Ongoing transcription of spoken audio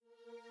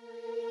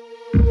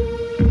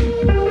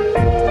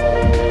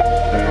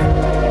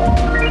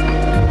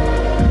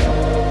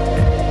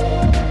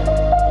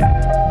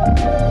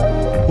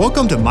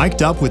Welcome to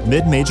Mic'd Up with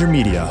Mid-Major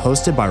Media,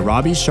 hosted by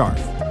Robby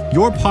Scharf,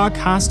 your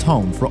podcast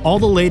home for all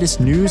the latest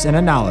news and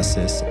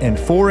analysis in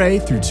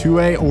 4A through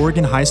 2A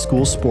Oregon high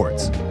school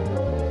sports.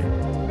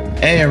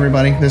 Hey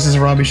everybody, this is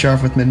Robby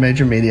Scharf with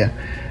Mid-Major Media.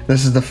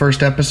 This is the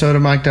first episode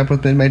of Mic'd Up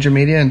with Mid-Major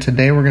Media, and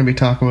today we're going to be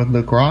talking with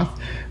Luke Roth,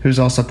 who's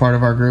also part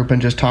of our group,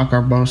 and just talk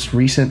our most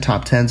recent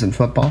top 10s in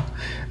football.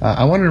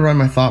 I wanted to run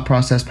my thought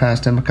process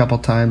past him a couple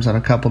times on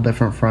a couple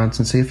different fronts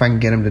and see if I can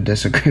get him to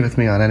disagree with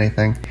me on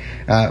anything.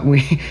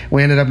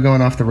 We ended up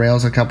going off the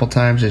rails a couple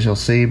times, as you'll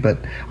see, but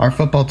our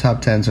football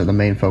top 10s are the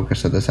main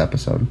focus of this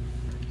episode.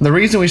 The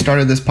reason we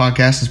started this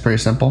podcast is pretty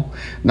simple.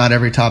 Not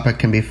every topic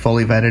can be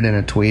fully vetted in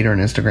a tweet or an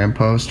Instagram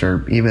post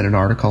or even an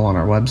article on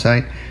our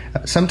website.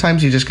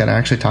 Sometimes you just got to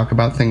actually talk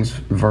about things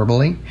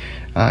verbally,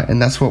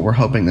 and that's what we're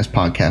hoping this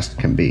podcast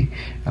can be.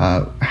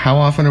 How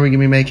often are we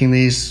going to be making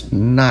these?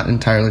 Not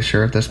entirely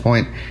sure at this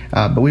point,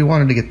 but we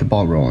wanted to get the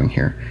ball rolling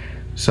here.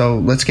 So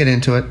let's get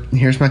into it.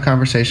 Here's my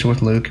conversation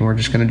with Luke, and we're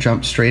just going to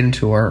jump straight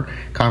into our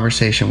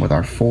conversation with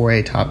our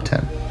 4A top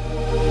 10.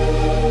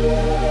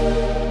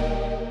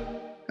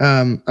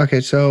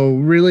 Okay, so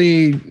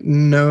really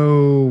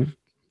no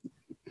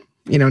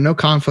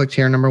conflict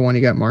here. Number one,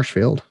 you got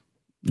Marshfield.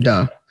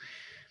 Duh.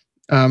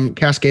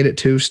 Cascade at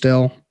 2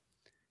 still.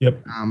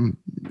 Yep.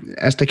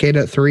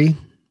 Estacada at 3.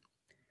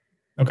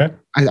 Okay.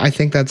 I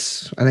think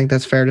that's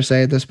fair to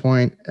say at this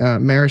point.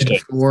 Marist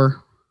at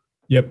 4.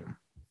 Yep.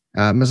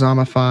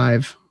 Mazama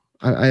 5.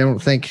 I don't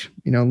think,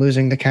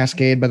 losing to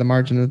Cascade by the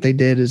margin that they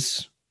did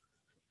is,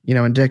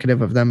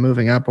 indicative of them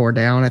moving up or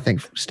down. I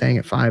think staying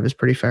at 5 is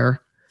pretty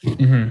fair.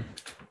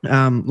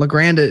 Mm-hmm.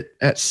 LeGrand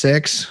at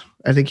 6.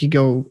 I think you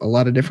go a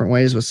lot of different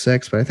ways with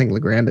 6, but I think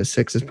LeGrand at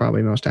 6 is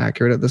probably most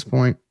accurate at this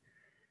point.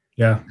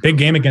 Yeah, big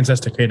game against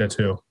Estacada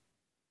too.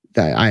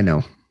 I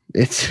know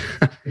it's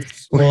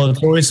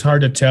always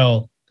hard to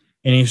tell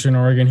in Eastern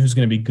Oregon who's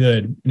going to be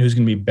good and who's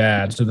going to be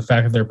bad. So the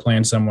fact that they're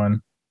playing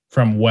someone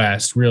from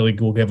West really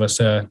will give us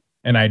an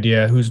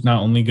idea who's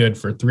not only good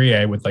for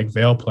 3A with like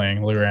Vail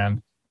playing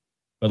LeGrand,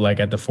 but like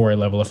at the 4A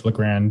level if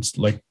LeGrand's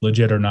like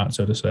legit or not,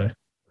 so to say.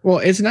 Well,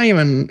 it's not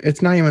even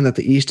that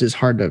the East is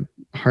hard to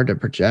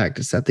project.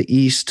 It's that the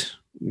East,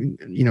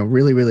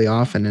 really, really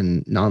often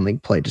in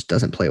non-league play just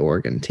doesn't play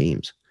Oregon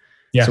teams.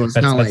 Yeah, so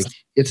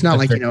it's not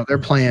like they're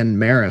playing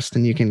Marist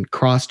and you can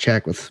cross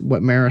check with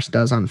what Marist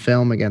does on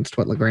film against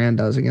what LeGrand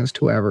does against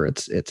whoever.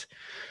 It's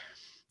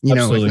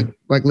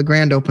like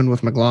LeGrand opened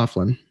with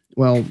McLaughlin.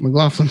 Well,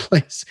 McLaughlin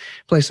plays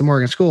some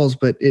Oregon schools,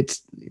 but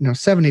it's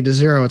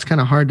 70-0. It's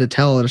kind of hard to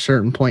tell at a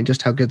certain point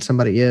just how good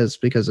somebody is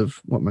because of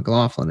what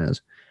McLaughlin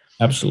is.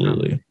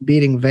 Absolutely.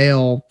 Beating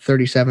Vail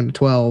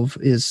 37-12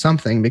 is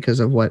something because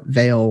of what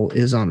Vail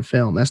is on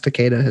film.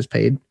 Estacada has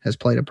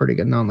played a pretty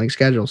good non-league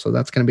schedule, so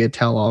that's going to be a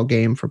tell-all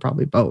game for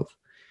probably both.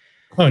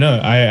 Oh, no,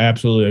 I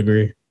absolutely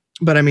agree.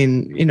 But I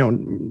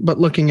mean, but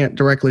looking at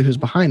directly who's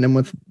behind them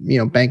with,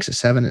 Banks at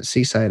 7, at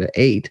Seaside at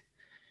 8,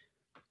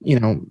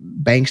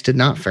 Banks did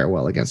not fare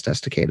well against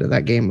Estacada.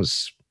 That game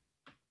was,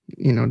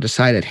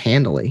 decided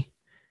handily.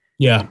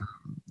 Yeah.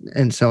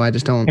 And so I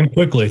just don't. And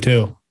quickly,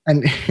 too.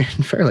 And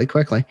fairly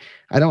quickly.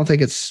 I don't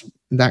think it's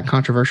that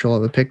controversial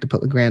of a pick to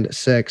put LeGrand at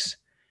 6.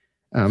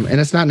 And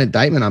it's not an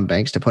indictment on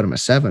Banks to put him at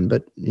 7,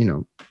 but,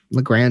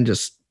 LeGrand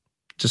just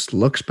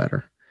looks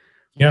better.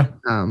 Yeah.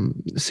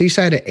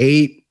 Seaside at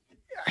 8,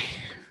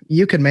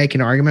 you could make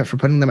an argument for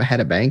putting them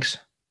ahead of Banks.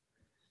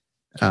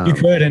 You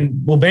could.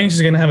 And, Banks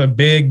is going to have a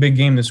big, big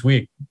game this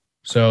week.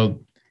 So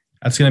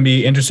that's going to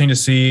be interesting to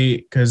see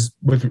because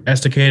with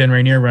Estacada and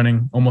Rainier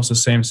running almost the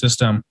same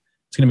system,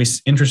 it's going to be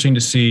interesting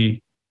to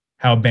see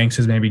how Banks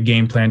has maybe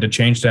game plan to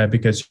change that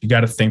because you got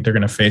to think they're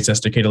going to face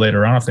Estacada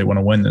later on if they want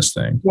to win this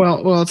thing.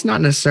 Well, it's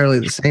not necessarily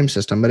the same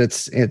system, but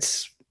it's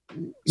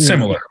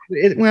similar.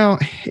 It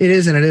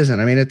is and it isn't.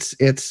 I mean, it's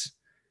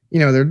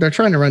they're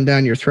trying to run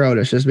down your throat.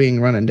 It's just being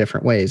run in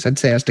different ways. I'd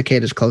say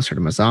Estacada is closer to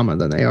Mazama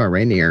than they are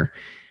Rainier.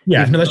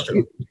 Yeah, that's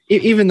true.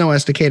 Even though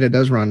Estacada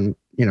does run,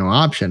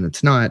 option,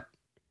 it's not.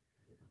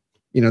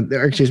 Even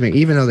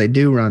though they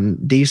do run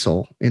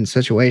diesel in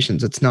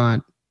situations, it's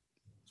not.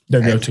 Their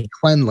go-to.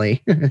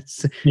 Cleanly.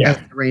 As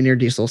Rainier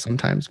diesel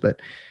sometimes, but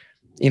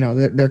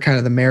they're kind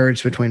of the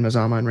marriage between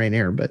Mazama and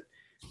Rainier. But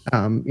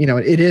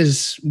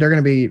Rainier's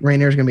going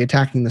to be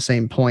attacking the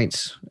same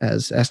points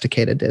as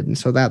Estacada did, and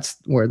so that's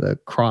where the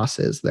cross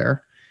is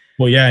there.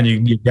 Well, yeah, and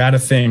you got to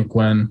think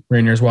when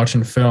Rainier's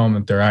watching film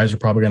that their eyes are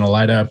probably going to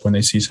light up when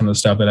they see some of the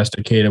stuff that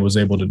Estacada was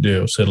able to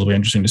do. So it'll be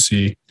interesting to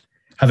see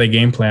how they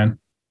game plan.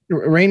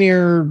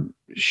 Rainier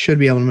should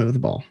be able to move the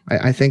ball.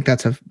 I think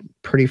that's a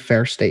pretty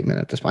fair statement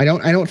at this point.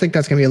 I don't think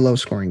that's going to be a low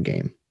scoring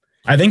game.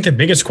 I think the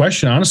biggest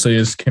question, honestly,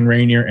 is can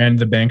Rainier end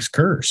the Banks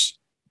curse?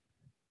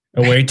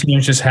 Away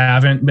teams just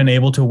haven't been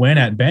able to win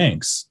at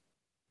Banks.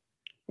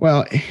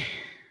 Well,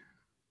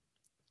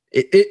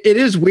 it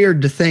is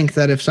weird to think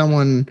that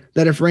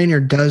if Rainier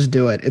does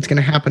do it, it's going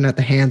to happen at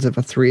the hands of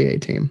a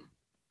 3A team.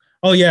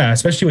 Oh yeah,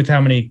 especially with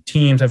how many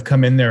teams have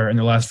come in there in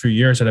the last few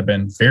years that have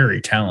been very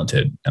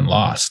talented and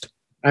lost.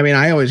 I mean,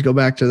 I always go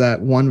back to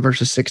that 1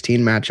 versus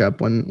 16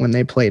 matchup when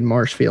they played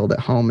Marshfield at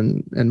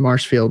home, and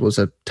Marshfield was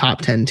a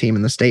top 10 team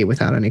in the state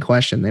without any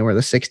question. They were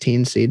the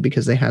 16 seed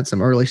because they had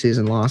some early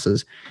season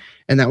losses,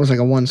 and that was like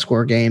a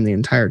 1-score game the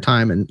entire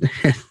time. And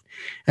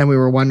and we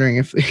were wondering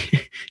if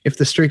if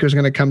the streak was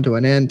going to come to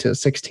an end to a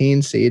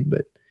 16 seed,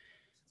 but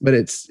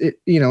it's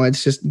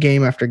just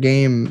game after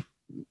game,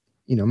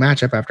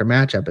 matchup after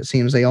matchup. It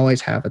seems they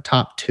always have a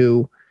top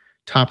 2,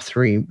 top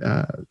 3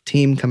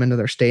 team come into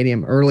their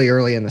stadium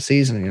early in the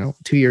season.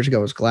 2 years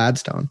ago was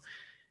Gladstone.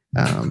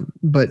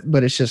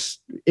 But it's just,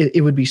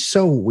 it would be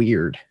so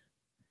weird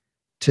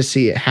to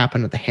see it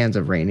happen at the hands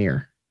of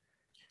Rainier.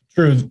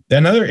 True.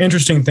 Another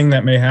interesting thing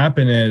that may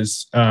happen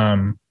is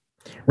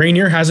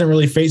Rainier hasn't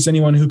really faced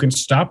anyone who can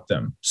stop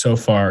them so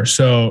far.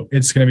 So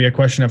it's going to be a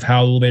question of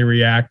how will they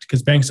react,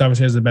 because Banks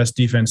obviously has the best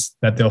defense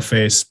that they'll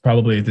face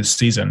probably this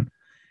season.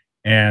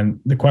 And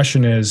the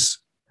question is,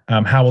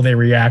 how will they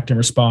react and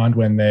respond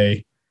when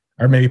they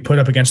are maybe put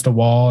up against the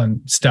wall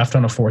and stuffed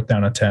on a 4th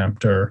down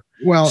attempt or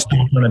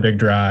stuffed on a big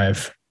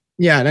drive?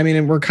 Yeah, and I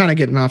mean, we're kind of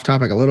getting off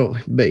topic a little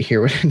bit here.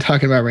 We're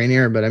talking about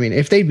Rainier, but I mean,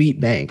 if they beat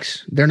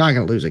Banks, they're not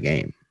going to lose a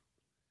game.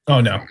 Oh,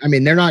 no. I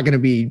mean, they're not going to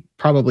be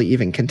probably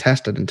even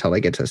contested until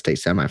they get to the state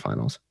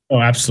semifinals.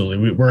 Oh,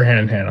 absolutely. We're hand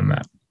in hand on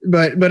that.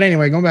 But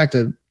anyway, going back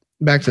to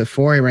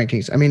 4A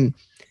rankings, I mean,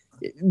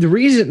 the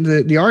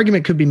reason the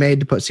argument could be made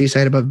to put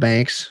Seaside above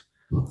Banks,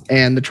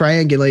 and the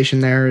triangulation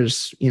there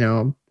is,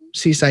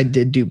 Seaside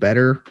did do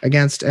better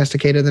against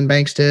Estacada than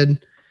Banks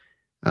did.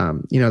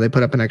 They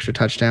put up an extra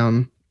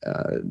touchdown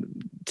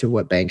to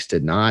what Banks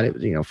did not. It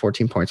was,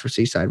 14 points for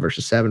Seaside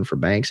versus 7 for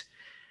Banks.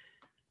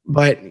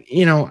 But,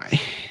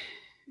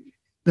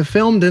 the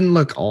film didn't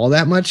look all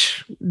that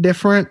much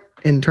different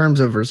in terms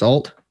of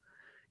result.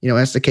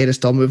 Estacada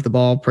still moved the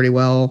ball pretty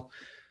well.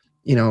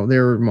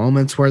 There were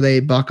moments where they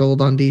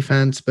buckled on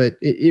defense, but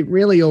it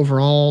really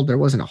overall, there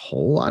wasn't a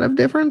whole lot of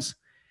difference.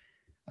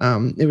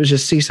 It was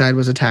just Seaside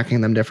was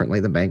attacking them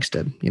differently than Banks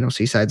did.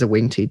 Seaside's a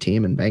wing T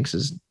team, and Banks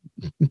is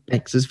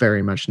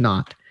very much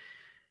not.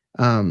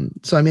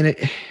 So I mean,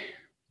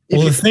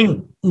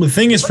 the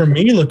thing is, for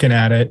me looking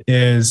at it,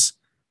 is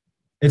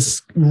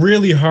it's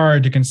really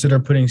hard to consider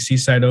putting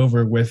Seaside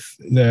over with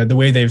the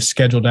way they've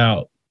scheduled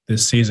out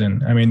this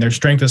season. I mean, their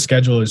strength of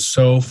schedule is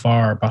so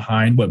far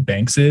behind what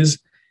Banks is.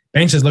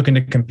 Banks is looking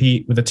to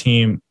compete with a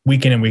team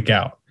week in and week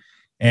out.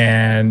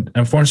 And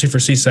unfortunately for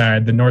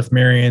Seaside, the North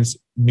Marions,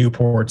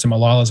 Newports, and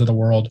Malalas of the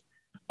world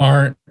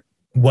aren't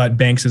what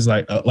Banks is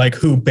like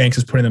who Banks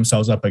is putting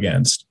themselves up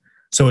against.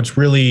 So it's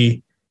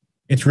really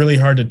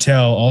hard to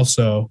tell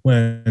also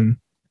when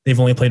they've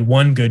only played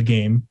one good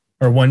game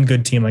or one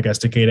good team like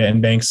Estacada,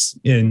 and Banks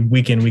in,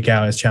 week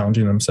out, is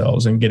challenging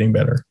themselves and getting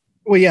better.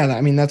 Well, yeah,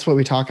 I mean, that's what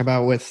we talk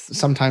about with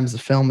sometimes the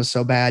film is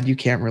so bad, you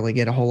can't really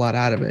get a whole lot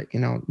out of it.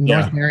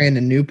 North Marion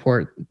and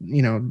Newport,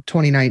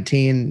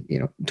 2019,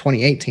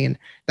 2018,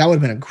 that would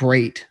have been a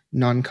great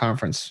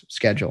non-conference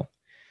schedule.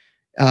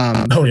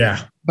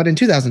 But in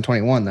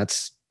 2021,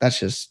 that's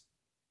just,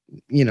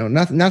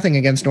 nothing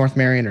against North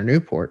Marion or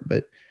Newport,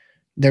 but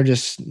they're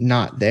just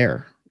not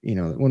there.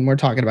 When we're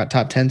talking about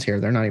top 10s here,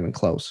 they're not even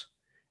close.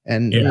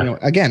 And,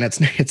 again,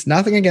 it's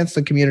nothing against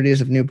the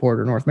communities of Newport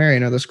or North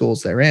Marion or the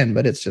schools they're in,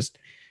 but it's just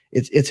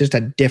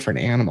a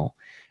different animal.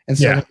 And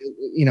so,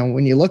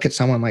 when you look at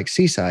someone like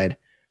Seaside,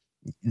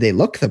 they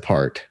look the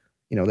part,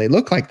 they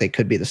look like they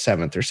could be the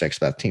 7th or 6th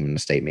best team in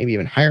the state, maybe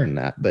even higher than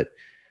that. But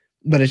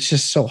it's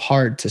just so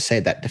hard to say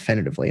that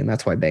definitively. And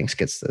that's why Banks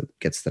gets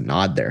the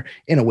nod there.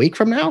 In a week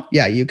from now,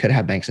 yeah, you could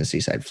have Banks and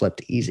Seaside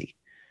flipped easy.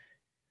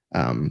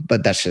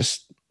 But that's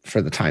just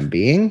for the time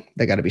being,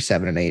 they got to be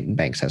 7 and 8 and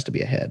Banks has to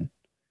be ahead.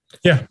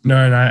 Yeah, no,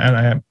 and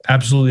I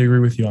absolutely agree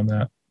with you on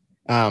that.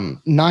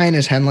 9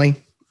 is Henley.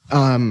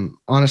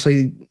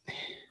 Honestly,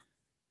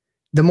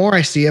 the more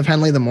I see of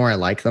Henley, the more I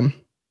like them.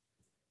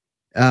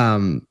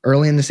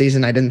 Early in the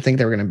season, I didn't think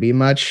they were going to be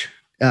much,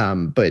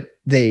 but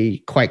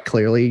they quite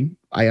clearly,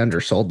 I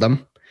undersold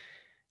them.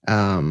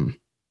 I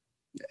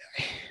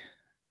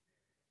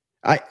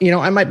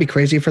might be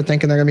crazy for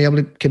thinking they're going to be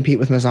able to compete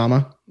with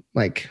Mazama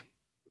like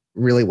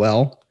really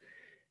well.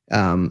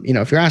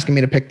 If you're asking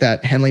me to pick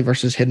that Henley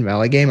versus Hidden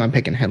Valley game, I'm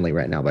picking Henley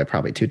right now by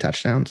probably 2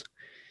 touchdowns.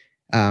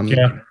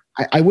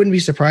 I wouldn't be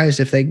surprised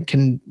if they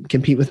can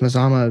compete with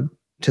Mazama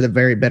to the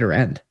very bitter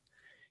end.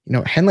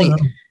 Henley,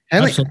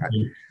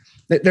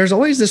 there's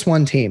always this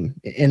one team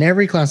in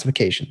every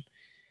classification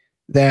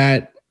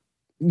that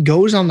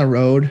goes on the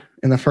road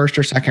in the first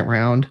or second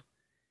round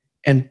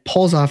and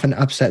pulls off an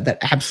upset that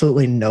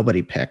absolutely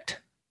nobody picked.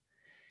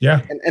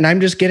 Yeah. And I'm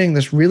just getting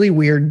this really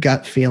weird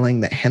gut feeling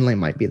that Henley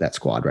might be that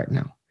squad right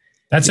now.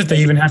 That's if they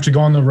even have to go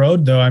on the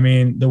road, though. I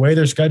mean, the way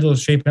their schedule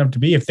is shaping up to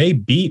be, if they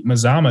beat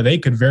Mazama, they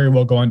could very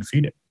well go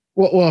undefeated.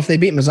 Well, if they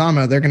beat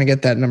Mazama, they're going to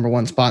get that number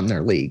 1 spot in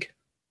their league.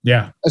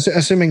 Yeah.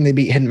 Assuming they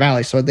beat Hidden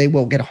Valley, so they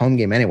will get a home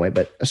game anyway.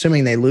 But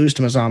assuming they lose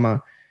to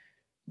Mazama,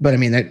 but I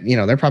mean,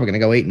 they're probably going to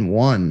go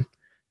 8-1.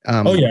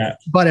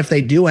 But if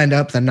they do end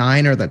up the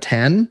 9 or the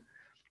 10,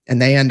 and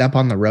they end up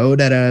on the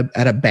road at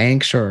a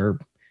Banks or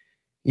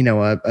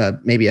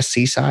maybe a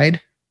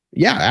Seaside,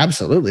 Yeah,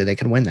 absolutely. They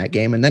can win that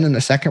game. And then in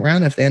the second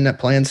round, if they end up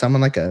playing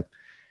someone like a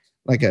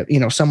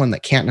someone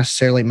that can't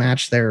necessarily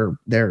match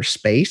their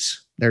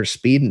space, their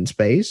speed and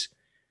space,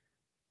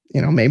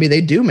 maybe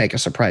they do make a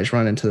surprise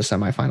run into the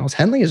semifinals.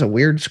 Henley is a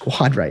weird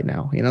squad right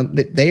now.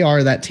 They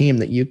are that team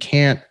that you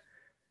can't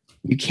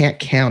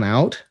count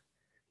out.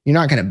 You're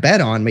not going to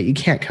bet on, but you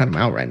can't count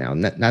them out right now.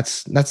 And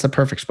that's the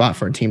perfect spot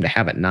for a team to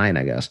have at 9,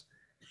 I guess.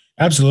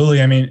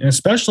 Absolutely. I mean,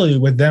 especially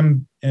with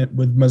them,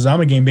 with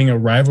Mazama game being a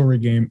rivalry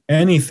game,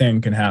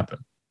 anything can happen.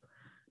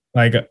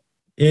 Like,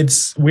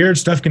 it's weird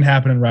stuff can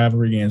happen in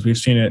rivalry games. We've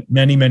seen it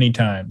many, many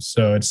times.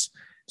 So it's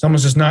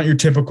almost just not your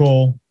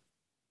typical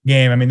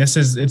game. I mean, it's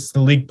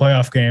the league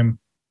playoff game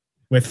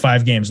with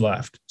 5 games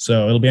left.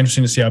 So it'll be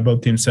interesting to see how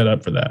both teams set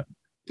up for that.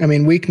 I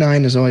mean, week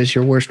 9 is always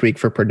your worst week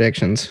for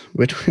predictions,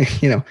 which,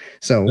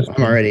 so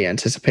I'm already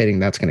anticipating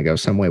that's going to go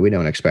some way. We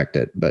don't expect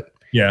it, but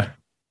yeah.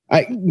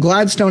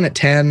 Gladstone at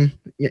 10,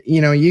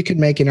 you could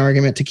make an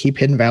argument to keep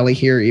Hidden Valley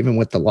here, even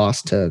with the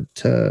loss to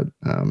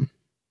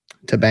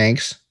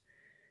Banks.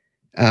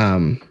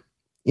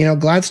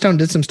 Gladstone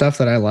did some stuff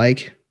that I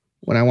like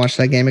when I watched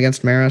that game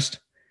against Marist.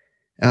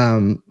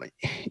 I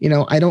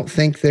don't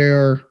think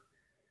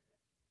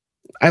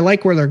I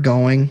like where they're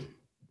going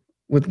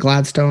with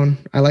Gladstone.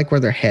 I like where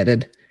they're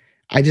headed.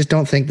 I just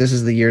don't think this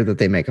is the year that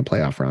they make a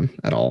playoff run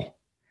at all.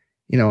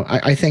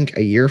 I think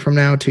a year from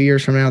now, 2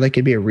 years from now, they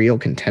could be a real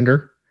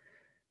contender.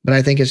 But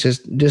I think it's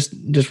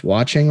just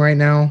watching right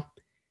now.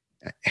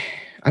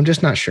 I'm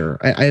just not sure.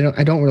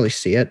 I don't really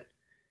see it.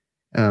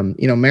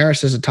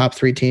 Marist is a top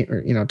 3 team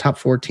or, top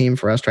 4 team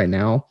for us right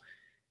now.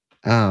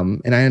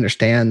 And I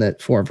understand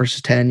that 4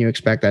 versus 10, you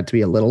expect that to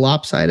be a little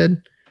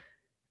lopsided.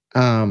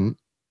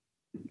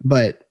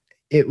 But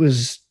it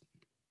was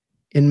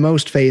in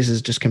most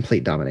phases just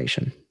complete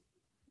domination.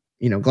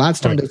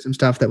 Gladstone did some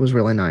stuff that was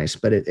really nice,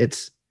 but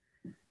it's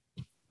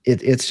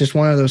just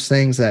one of those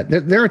things that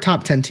they're a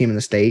top 10 team in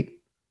the state,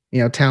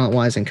 talent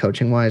wise and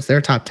coaching wise. They're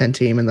a top 10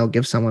 team, and they'll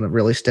give someone a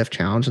really stiff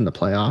challenge in the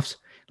playoffs.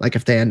 Like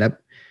if they end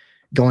up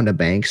going to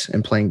Banks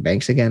and playing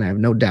Banks again, I have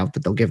no doubt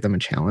that they'll give them a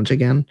challenge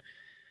again.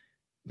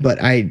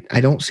 But I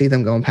don't see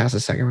them going past the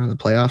second round of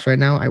the playoffs right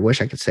now. I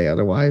wish I could say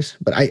otherwise,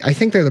 but I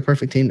think they're the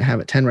perfect team to have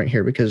at 10 right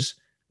here, because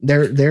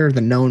they're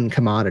the known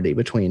commodity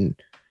between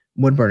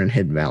Woodburn and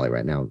Hidden Valley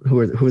right now. Who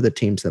are the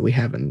teams that we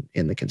have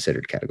in the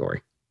considered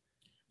category?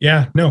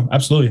 Yeah, no,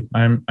 absolutely.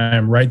 I'm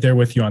right there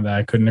with you on that.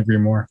 I couldn't agree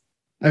more.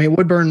 I mean,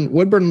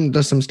 Woodburn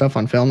does some stuff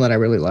on film that I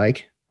really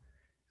like.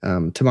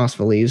 Tomas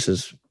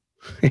Feliz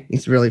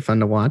he's really fun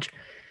to watch.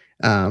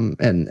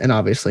 And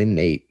obviously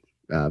Nate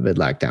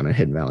Vidlak down in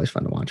Hidden Valley is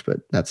fun to watch, but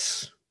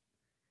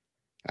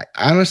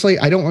honestly,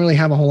 I don't really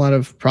have a whole lot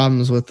of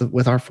problems with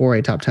our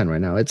 4A top 10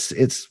 right now.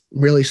 It's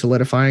really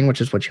solidifying,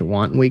 which is what you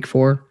want in week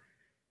 4.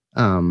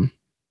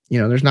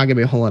 There's not going to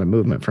be a whole lot of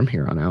movement from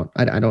here on out.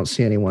 I don't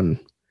see anyone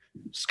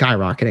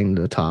skyrocketing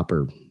to the top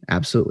or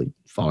absolutely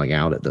falling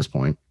out at this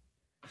point.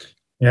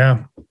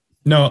 Yeah.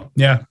 No,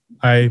 yeah.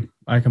 I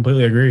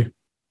completely agree.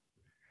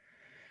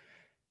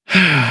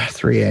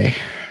 3A.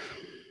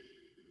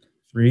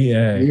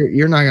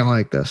 You're not going to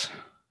like this.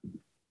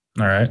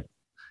 All right.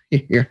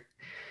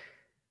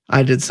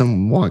 I did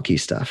some wonky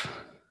stuff.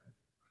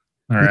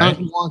 All right. Not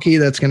wonky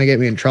that's going to get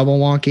me in trouble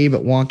wonky,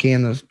 but wonky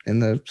in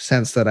the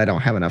sense that I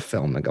don't have enough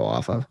film to go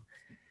off of.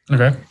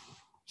 Okay.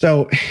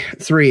 So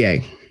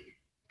 3A.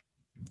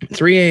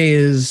 3A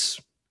is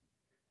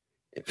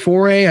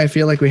 4A. I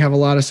feel like we have a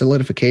lot of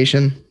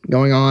solidification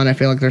going on. I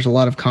feel like there's a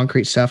lot of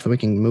concrete stuff that we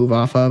can move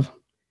off of.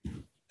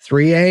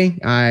 3A,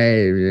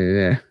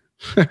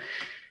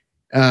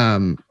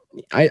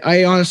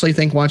 I honestly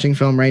think watching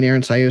film, Rainier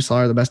and Sayusla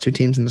are the best 2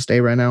 teams in the state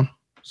right now.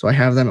 So I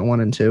have them at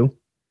 1 and 2,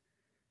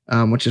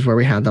 which is where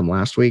we had them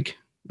last week.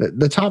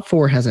 The top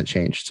 4 hasn't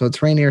changed. So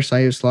it's Rainier,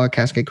 Sayusla,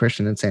 Cascade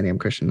Christian, and Sandiam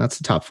Christian. That's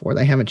the top 4.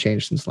 They haven't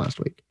changed since last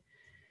week.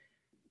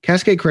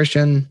 Cascade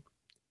Christian,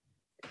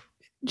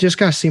 just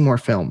got to see more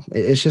film.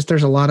 It's just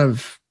there's a lot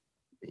of,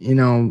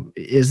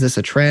 is this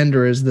a trend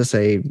or is this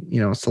a,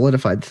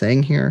 solidified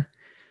thing here?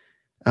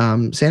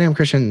 Sandiam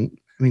Christian,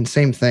 I mean,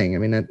 same thing. I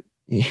mean,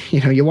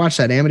 you watch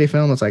that Amity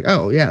film, it's like,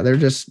 oh yeah, they're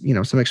just,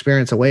 some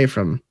experience away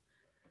from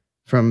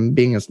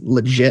being a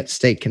legit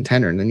state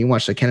contender. And then you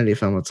watch the Kennedy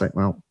film, it's like,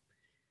 well,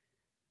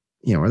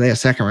 are they a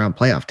second round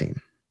playoff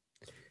team?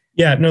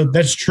 Yeah, no,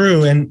 that's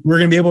true. And we're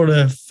going to be able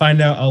to find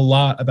out a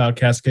lot about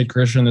Cascade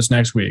Christian this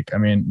next week. I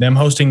mean, them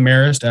hosting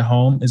Marist at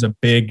home is a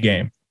big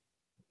game.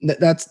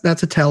 That's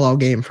a tell-all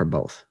game for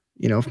both.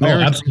 If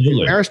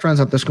Marist runs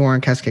up the score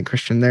on Cascade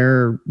Christian,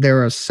 they're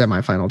a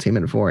semifinal team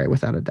in 4A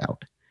without a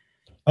doubt.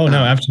 Oh, no,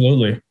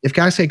 absolutely. If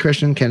Cascade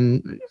Christian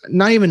can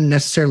not even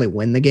necessarily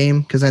win the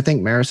game, because I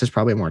think Marist is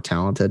probably more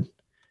talented.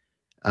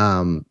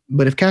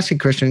 But if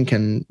Cascade Christian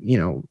can,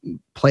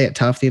 play it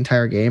tough the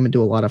entire game and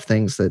do a lot of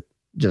things that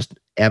just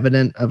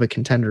evident of a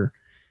contender,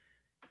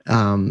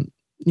 I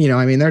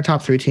mean, they're a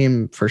top 3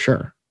 team for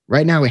sure.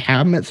 Right now we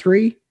have them at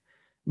 3,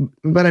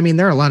 but I mean,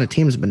 there are a lot of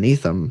teams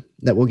beneath them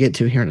that we'll get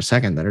to here in a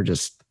second that are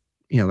just,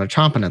 they're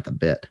chomping at the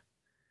bit.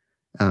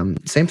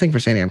 Same thing for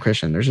Sandiam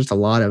Christian. There's just a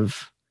lot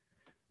of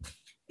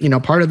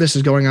part of this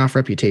is going off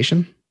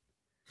reputation.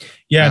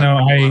 Yeah,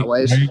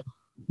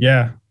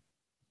 yeah.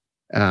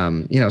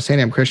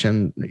 Santiam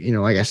Christian,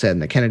 like I said, in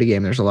the Kennedy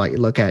game, there's a lot you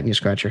look at and you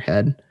scratch your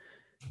head.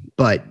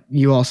 But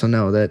you also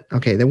know that,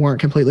 okay, they weren't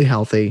completely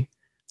healthy.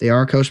 They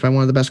are coached by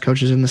one of the best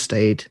coaches in the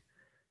state.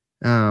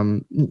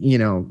 COVID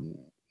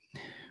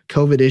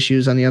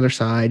issues on the other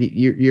side.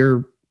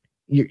 You're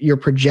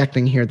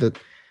projecting here that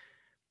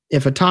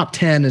if a top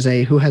 10 is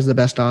who has the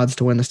best odds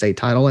to win the state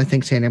title, I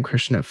think Santiam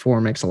Christian at 4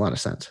 makes a lot of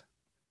sense.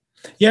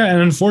 Yeah,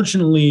 and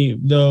unfortunately,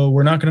 though,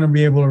 we're not going to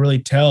be able to really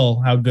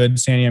tell how good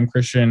Santiam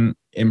Christian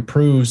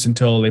improves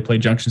until they play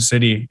Junction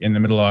City in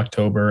the middle of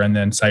October and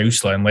then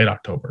Sayusla in late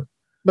October.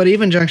 But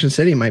even Junction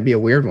City might be a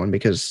weird one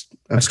because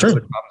of that's true.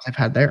 The problems they've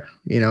had there.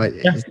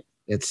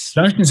 It's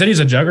Junction City's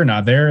a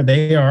juggernaut.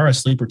 They are a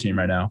sleeper team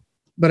right now.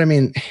 But I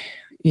mean,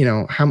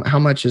 how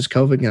much is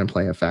COVID going to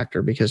play a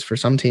factor? Because for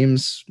some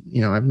teams,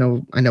 I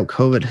know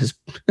COVID has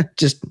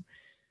just,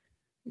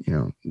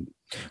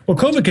 Well,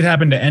 COVID could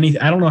happen to any.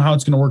 I don't know how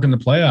it's going to work in the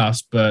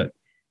playoffs, but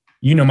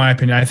my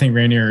opinion. I think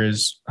Rainier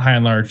is high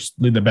and large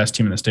the best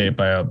team in the state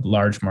by a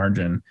large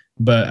margin.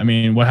 But I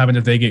mean, what happens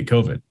if they get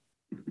COVID?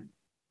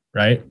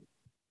 Right?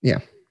 Yeah.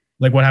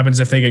 Like what happens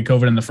if they get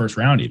COVID in the first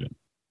round even?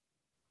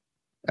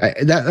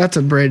 That's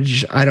a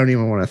bridge I don't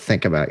even want to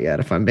think about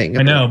yet. If I'm being,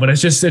 I know, but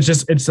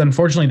it's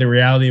unfortunately the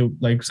reality.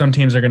 Like some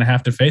teams are going to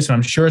have to face it.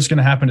 I'm sure it's going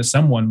to happen to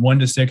someone 1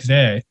 to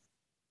 6A.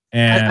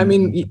 And I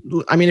mean,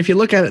 if you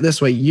look at it this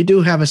way, you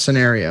do have a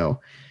scenario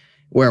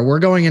where we're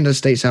going into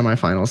state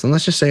semifinals, and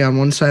let's just say on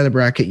one side of the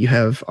bracket you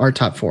have our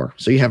top 4.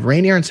 So you have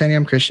Rainier and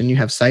Santiam Christian, you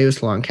have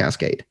Sayusla and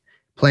Cascade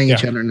playing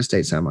each other in the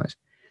state semis.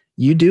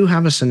 You do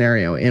have a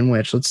scenario in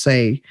which, let's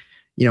say,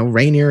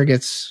 Rainier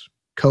gets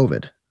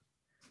COVID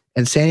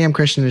and Santiam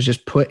Christian is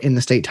just put in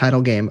the state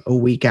title game a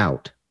week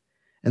out.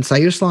 And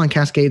Sayusla and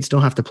Cascade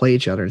still have to play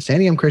each other. And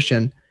Santiam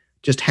Christian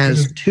just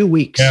has 2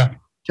 weeks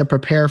to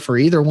prepare for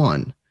either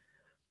one.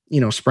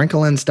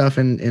 Sprinkle in stuff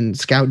in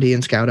Scout D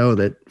and Scout O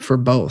that for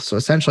both. So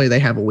essentially they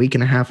have a week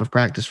and a half of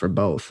practice for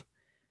both.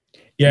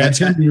 Yeah, it's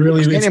going to be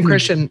really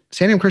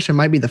Santiam Christian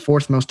might be the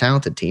 4th most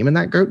talented team in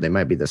that group. They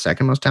might be the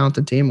 2nd most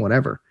talented team,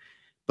 whatever.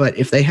 But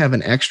if they have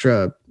an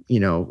extra,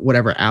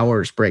 whatever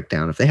hours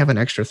breakdown, if they have an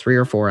extra 3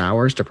 or 4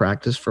 hours to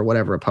practice for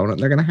whatever opponent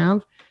they're going to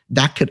have,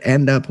 that could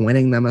end up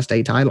winning them a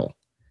state title.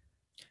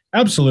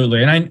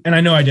 Absolutely. And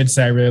I know I did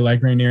say I really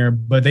like Rainier,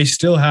 but they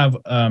still have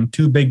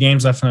 2 big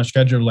games left on their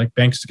schedule. Like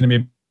Banks is going to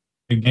be a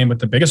big game, but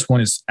the biggest one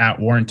is at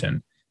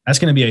Warrenton. That's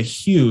going to be a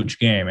huge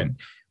game. And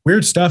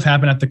weird stuff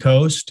happened at the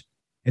coast.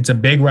 It's a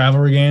big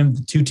rivalry game.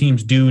 The 2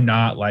 teams do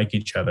not like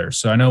each other.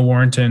 So I know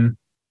Warrenton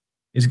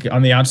is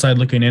on the outside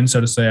looking in,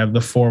 so to say, of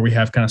the 4 we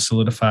have kind of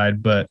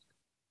solidified, but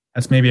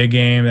that's maybe a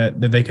game that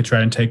they could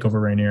try and take over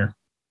Rainier.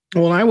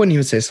 Well, I wouldn't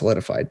even say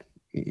solidified.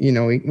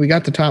 We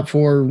got the top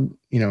 4,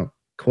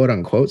 quote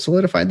unquote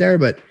solidified there,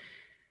 but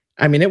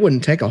I mean, it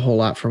wouldn't take a whole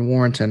lot from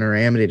Warrenton or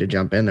Amity to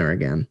jump in there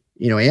again.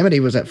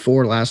 Amity was at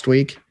 4 last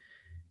week.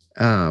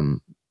 But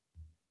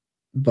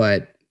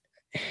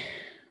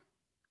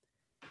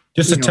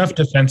just a tough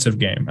defensive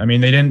game. I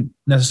mean, they didn't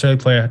necessarily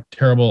play a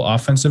terrible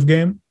offensive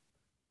game,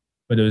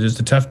 but it was just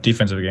a tough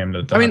defensive game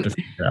to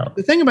figure out.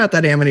 The thing about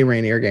that Amity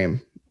Rainier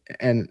game,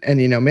 and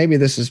maybe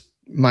this is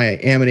my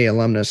Amity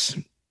alumnus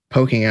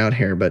poking out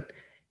here, but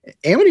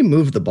Amity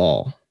moved the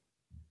ball.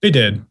 They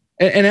did.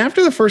 And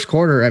after the first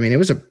quarter, I mean, it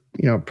was a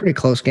pretty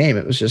close game.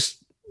 It was just,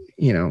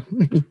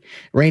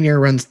 Rainier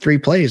runs 3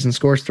 plays and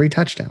scores 3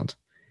 touchdowns.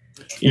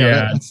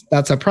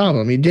 That's a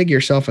problem. You dig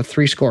yourself a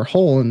 3-score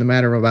hole in the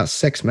matter of about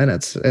 6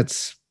 minutes.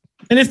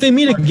 And if they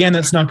meet again,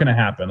 that's not going to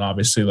happen.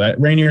 Obviously,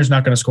 Rainier's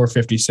not going to score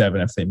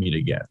 57 if they meet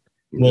again.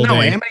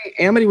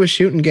 Amity was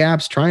shooting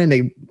gaps, trying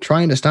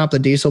to stop the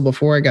diesel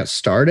before it got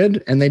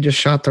started, and they just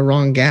shot the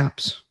wrong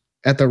gaps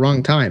at the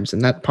wrong times.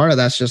 And that part of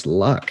that's just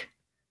luck.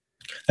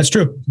 That's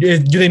true. Do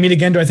they meet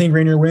again? Do I think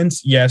Rainier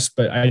wins? Yes,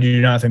 but I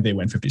do not think they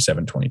win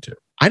 57-22.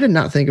 I did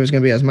not think it was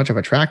going to be as much of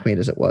a track meet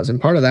as it was. And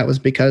part of that was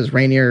because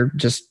Rainier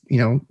just,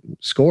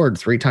 scored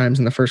 3 times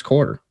in the first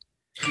quarter.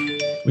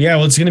 Yeah,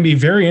 well, it's going to be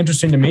very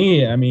interesting to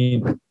me. I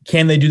mean,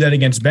 can they do that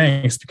against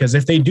Banks? Because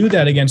if they do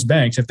that against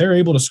Banks, if they're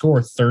able to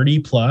score 30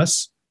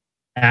 plus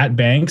at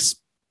Banks,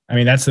 I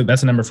mean, that's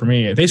a number for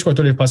me. If they score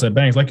 30 plus at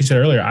Banks, like you said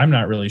earlier, I'm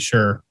not really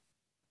sure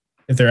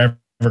if they're ever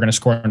going to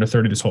score under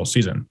 30 this whole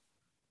season.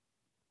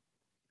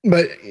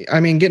 But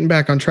I mean, getting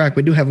back on track,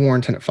 we do have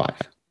Warrenton at 5,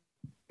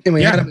 and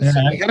we had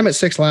them at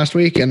 6 last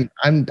week, and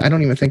I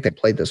don't even think they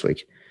played this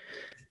week.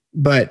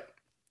 But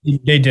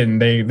they didn't.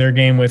 Their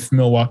game with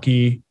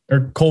Milwaukee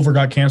or Culver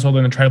got canceled,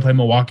 and then tried to play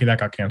Milwaukee that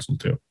got canceled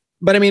too.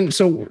 But I mean,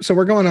 so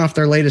we're going off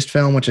their latest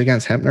film, which is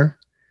against Hempner.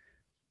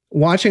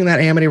 Watching that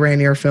Amity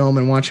Rainier film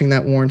and watching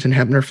that Warrenton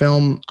Hempner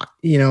film,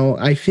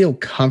 I feel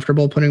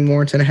comfortable putting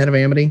Warrenton ahead of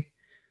Amity.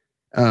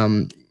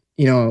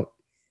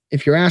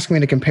 If you're asking me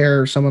to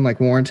compare someone like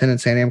Warrenton and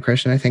Santiam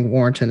Christian, I think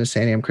Warrenton is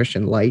Santiam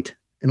Christian light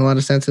in a lot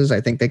of senses.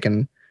 I think they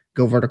can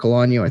go vertical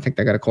on you. I think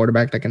they got a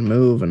quarterback that can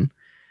move. And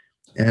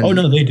oh,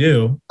 no, they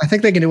do. I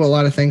think they can do a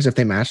lot of things if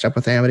they matched up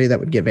with Amity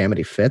that would give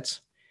Amity fits.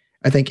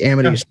 I think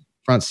Amity's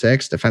front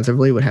six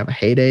defensively would have a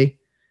heyday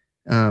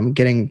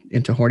getting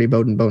into Horty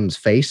Bowden's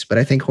face. But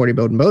I think Horty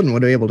Bowden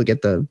would be able to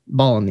get the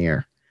ball in the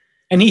air.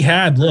 And he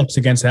had looks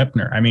against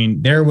Epner. I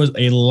mean, there was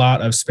a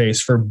lot of space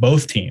for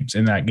both teams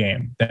in that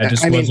game. That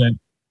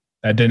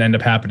didn't end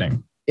up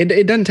happening.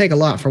 It doesn't take a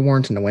lot for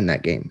Warrenton to win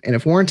that game. And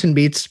if Warrenton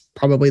beats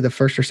probably the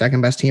first or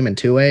second best team in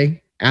 2A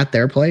at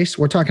their place,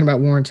 we're talking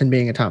about Warrenton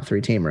being a top 3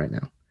 team right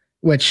now,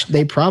 which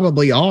they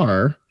probably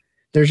are.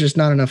 There's just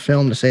not enough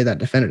film to say that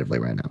definitively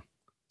right now.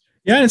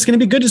 Yeah, and it's going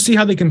to be good to see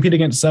how they compete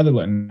against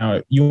Sutherland.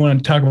 Now, you want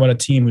to talk about a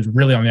team who's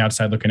really on the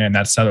outside looking in,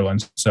 that's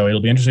Sutherland. So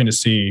it'll be interesting to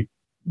see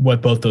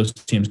what both those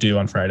teams do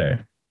on Friday.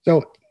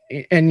 So,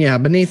 and yeah,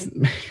 beneath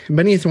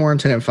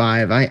Warrenton at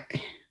 5,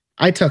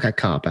 I took a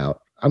cop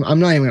out.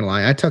 I'm not even going to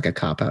lie. I took a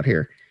cop out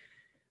here.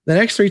 The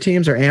next 3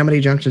 teams are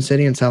Amity, Junction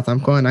City, and South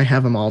Umpqua, and I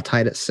have them all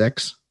tied at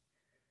 6.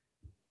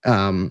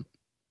 And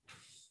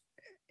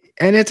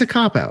it's a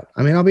cop out.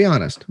 I mean, I'll be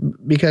honest,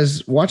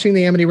 because watching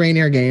the Amity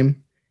Rainier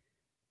game,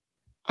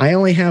 I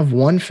only have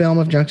one film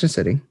of Junction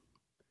City,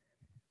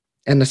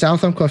 and the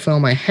South Umpqua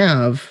film I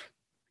have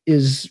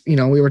is,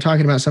 we were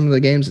talking about some of the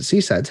games that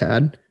Seaside's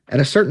had. At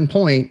a certain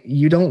point,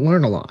 you don't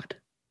learn a lot.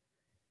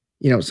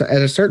 So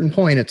at a certain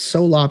point, it's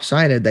so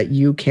lopsided that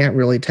you can't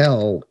really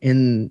tell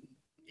in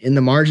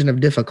the margin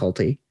of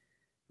difficulty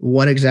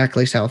what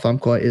exactly South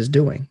Umpqua is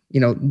doing.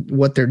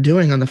 What they're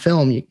doing on the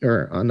film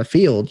or on the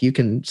field, you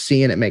can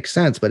see and it makes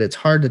sense, but it's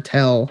hard to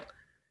tell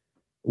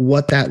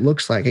what that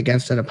looks like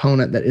against an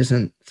opponent that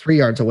isn't 3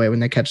 yards away when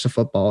they catch the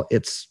football.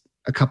 It's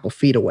a couple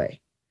feet away.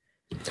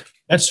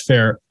 That's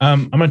fair.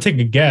 I'm going to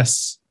take a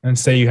guess and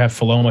say you have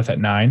Philomath at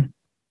 9.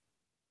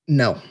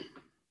 No,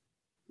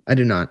 I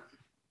do not.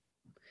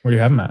 Where do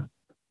you have them at?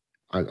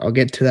 I'll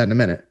get to that in a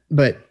minute,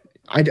 but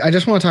I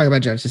just want to talk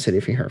about Junction City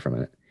if you hear for a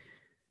minute.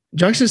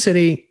 Junction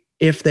City,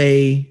 if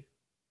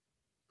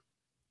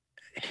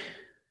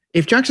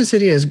Junction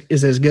City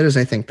is as good as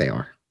I think they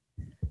are,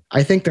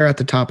 I think they're at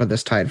the top of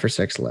this tied for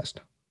 6th list.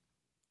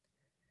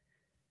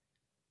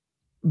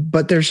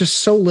 But there's just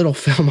so little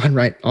film on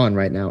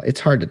right now. It's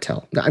hard to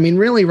tell. I mean,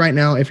 really right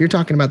now, if you're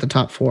talking about the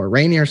top 4,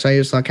 Rainier,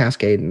 Siuslaw,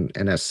 Cascade,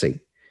 and SC,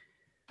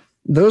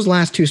 those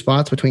last 2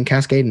 spots between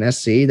Cascade and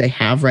SC, they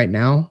have right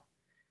now.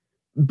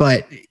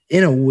 But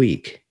in a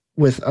week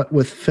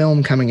with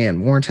film coming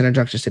in, Warrenton and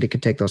Junction City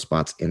could take those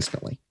spots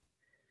instantly.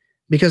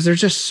 Because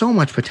there's just so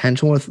much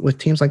potential with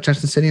teams like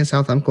Junction City and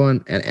South Umpqua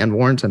and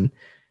Warrenton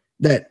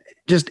that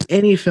just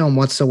any film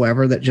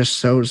whatsoever that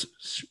just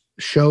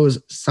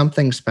shows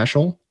something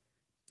special,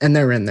 and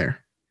they're in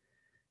there.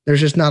 There's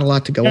just not a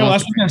lot to go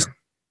off. That's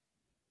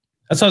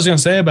what I was going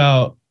to say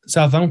about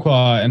South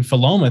Umpqua and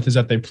Philomath is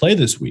that they play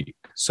this week.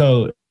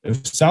 So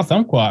if South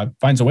Umpqua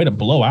finds a way to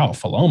blow out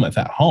Philomath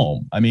at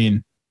home, I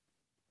mean,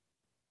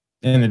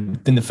 and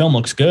then the film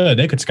looks good,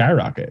 they could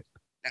skyrocket.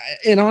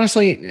 And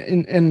honestly,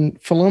 in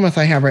Philomath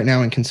I have right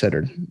now and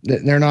considered.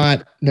 They're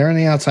on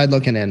the outside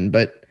looking in,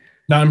 but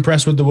not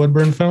impressed with the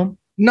Woodburn film?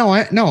 No,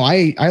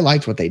 I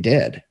liked what they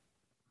did.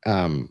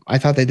 I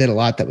thought they did a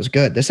lot that was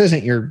good. This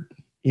isn't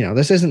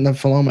this isn't the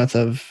Philomath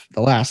of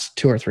the last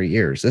 2 or 3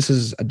 years. This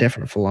is a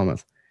different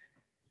Philomath.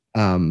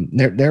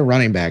 Their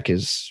running back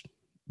is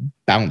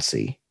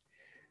bouncy.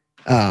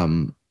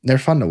 They're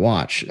fun to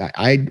watch.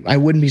 I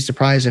wouldn't be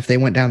surprised if they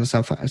went down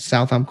to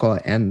South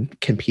Umpqua and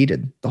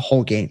competed the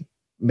whole game,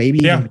 maybe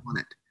even won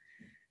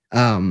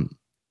it.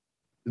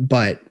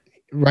 But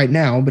right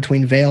now,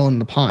 between Vale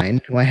and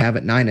Lapine, who I have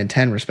at 9 and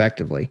 10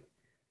 respectively,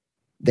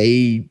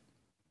 they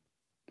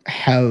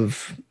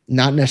have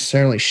not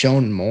necessarily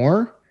shown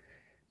more,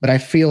 but I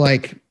feel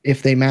like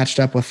if they matched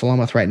up with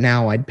Philomath right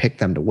now, I'd pick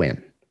them to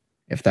win,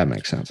 if that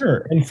makes sense.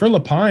 Sure. And for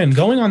Lapine,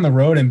 going on the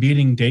road and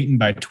beating Dayton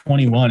by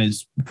 21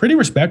 is pretty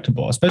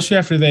respectable, especially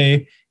after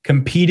they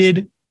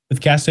competed with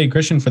Cascade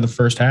Christian for the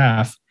first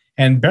half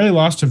and barely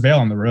lost to Vale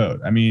on the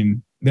road. I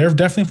mean, they're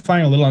definitely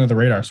flying a little under the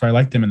radar, so I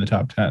like them in the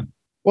top 10.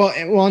 Well,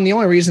 and the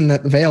only reason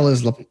that Vale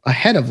is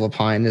ahead of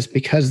Lapine is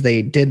because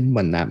they did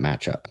win that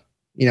matchup.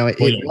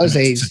 It was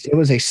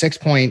a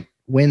 6-point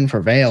win for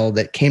Vale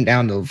that came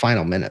down to the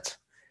final minutes.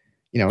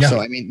 So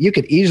I mean, you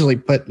could easily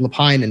put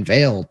Lapine and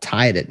Vale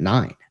tied at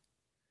 9.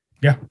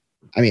 Yeah.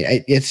 I mean,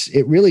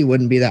 it really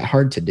wouldn't be that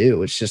hard to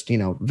do. It's just,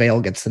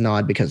 Vale gets the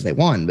nod because they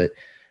won. But,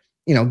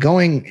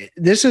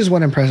 this is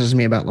what impresses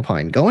me about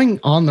Lapine. Going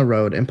on the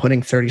road and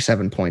putting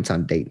 37 points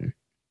on Dayton.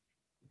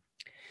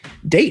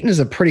 Dayton is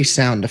a pretty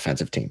sound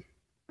defensive team.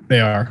 They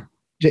are.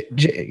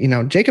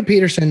 Jacob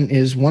Peterson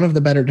is one of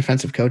the better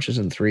defensive coaches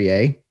in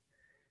 3A.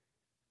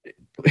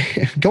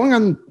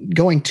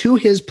 Going to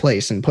his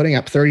place and putting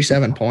up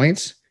 37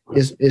 points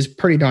is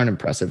pretty darn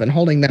impressive, and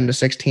holding them to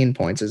 16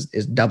 points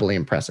is doubly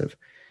impressive.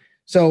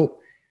 So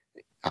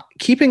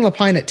keeping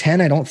Lapine at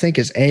 10, I don't think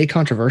is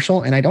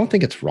controversial, and I don't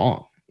think it's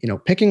wrong.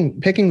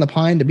 Picking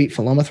Lapine to beat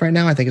Philomath right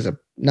now, I think is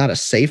not a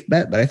safe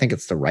bet, but I think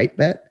it's the right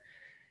bet.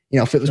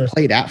 If it was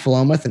played at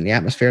Philomath and the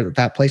atmosphere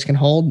that place can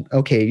hold,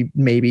 okay,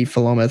 maybe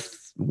Philomath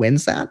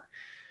wins that.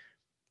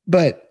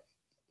 But,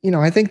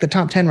 I think the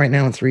top 10 right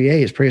now in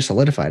 3A is pretty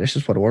solidified. It's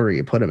just what order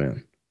you put them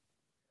in.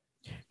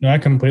 No, I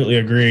completely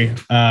agree.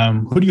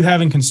 Who do you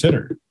have in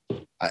considered?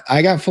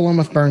 I got Fulham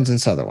with Burns and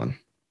Sutherland.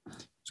 I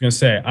was going to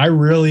say, I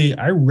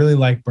really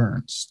like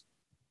Burns.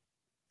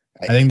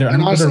 I think they're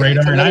under the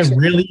radar, and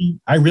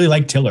I really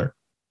like Tiller.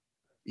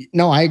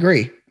 No, I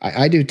agree.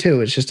 I do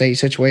too. It's just a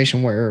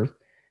situation where,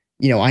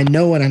 I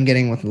know what I'm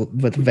getting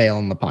with Vale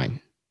and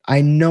Lapine.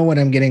 I know what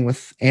I'm getting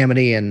with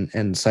Amity and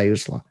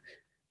Sayusla.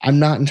 I'm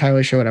not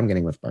entirely sure what I'm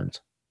getting with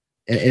Burns.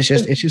 It's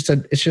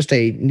just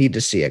a need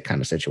to see it kind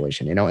of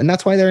situation, and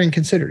that's why they're in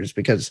considered, is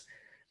because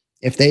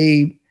if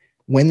they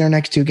win their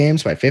next 2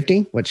 games by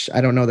 50, which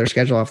I don't know their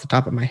schedule off the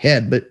top of my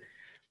head, but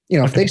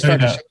if they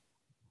start to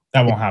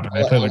that won't happen.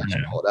 They play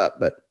pull it up,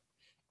 but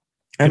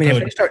I mean,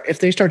 if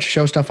they start to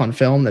show stuff on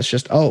film that's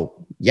just, oh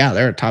yeah,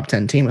 they're a top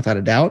 10 team without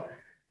a doubt.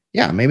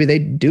 Yeah, maybe they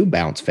do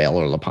bounce Vale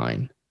or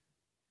Lapine.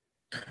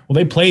 Well,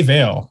 they play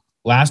Vale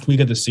last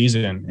week of the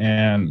season,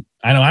 and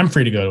I know I'm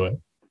free to go to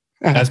it.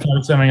 That's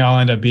probably something I'll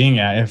end up being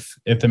at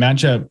if the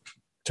matchup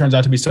turns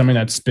out to be something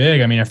that's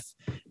big. I mean, if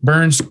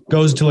Burns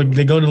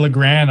they go to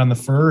LeGrand on the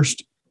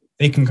first,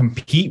 they can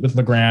compete with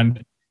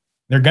LeGrand.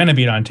 They're going to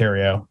beat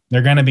Ontario.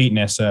 They're going to beat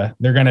Nissa.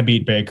 They're going to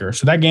beat Baker.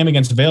 So that game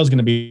against Vale is going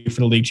to be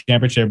for the league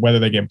championship, whether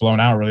they get blown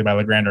out really by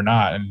LeGrand or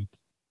not. And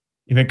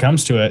if it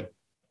comes to it,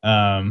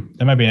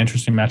 that might be an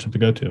interesting matchup to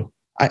go to.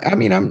 I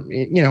mean,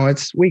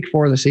 it's week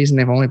 4 of the season.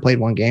 They've only played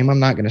 1 game. I'm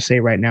not going to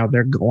say right now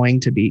they're going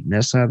to beat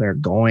Nissa. They're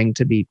going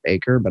to beat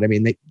Baker. But I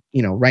mean,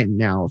 right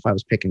now, if I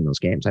was picking those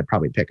games, I'd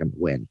probably pick them to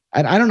win.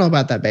 I don't know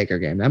about that Baker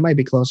game. That might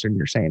be closer than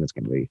you're saying it's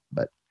going to be.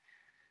 But,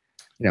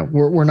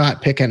 we're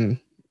not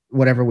picking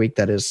whatever week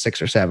that is,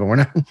 6 or 7.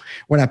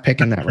 We're not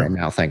picking that right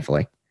now,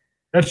 thankfully.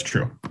 That's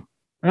true.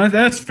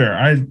 That's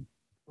fair.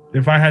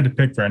 If I had to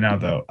pick right now,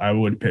 though, I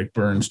would pick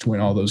Burns to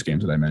win all those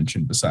games that I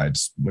mentioned,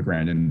 besides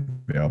LeGrand and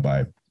Vale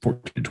by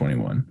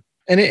 14-21.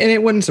 And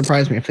it wouldn't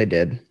surprise me if they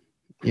did,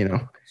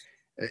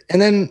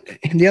 And then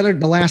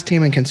the last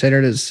team in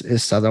considered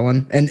is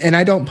Sutherland, and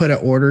I don't put an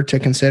order to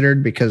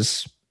considered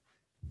because,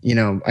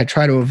 I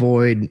try to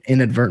avoid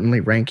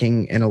inadvertently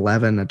ranking an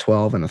 11, a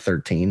 12, and a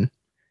 13.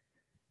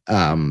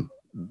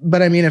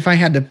 But I mean, if I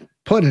had to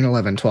put an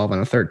 11, 12,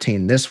 and a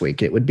 13 this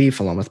week, it would be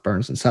Fulham with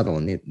Burns and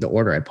Sutherland, the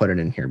order I put it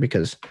in here,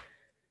 because,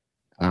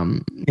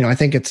 I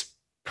think it's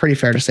pretty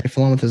fair to say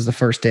Fulham is the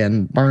first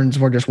in. Burns,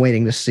 we're just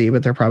waiting to see,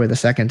 but they're probably the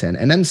second in.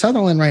 And then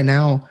Sutherland right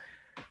now,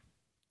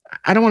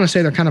 I don't want to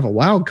say they're kind of a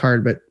wild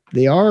card, but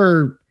they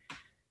are,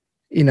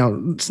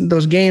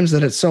 those games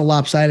that it's so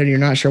lopsided, you're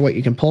not sure what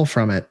you can pull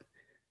from it.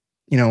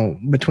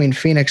 Between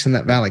Phoenix and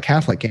that Valley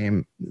Catholic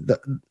game,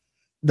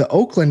 the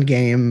Oakland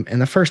game and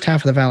the first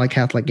half of the Valley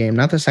Catholic game,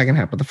 not the second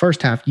half, but the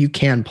first half, you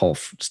can pull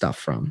stuff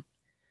from.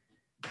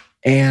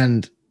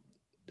 And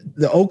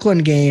the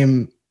Oakland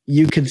game,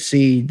 you could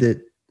see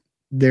that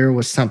there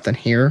was something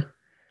here,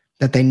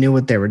 that they knew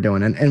what they were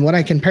doing. And what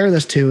I compare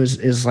this to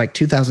is like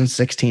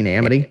 2016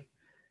 Amity,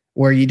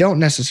 where you don't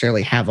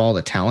necessarily have all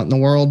the talent in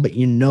the world, but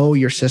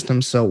your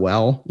system so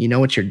well,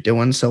 what you're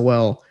doing so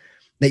well,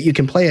 that you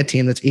can play a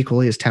team that's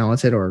equally as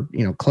talented or,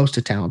 close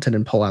to talented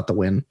and pull out the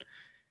win.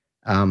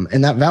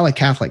 And that Valley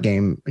Catholic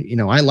game,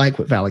 I like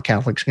what Valley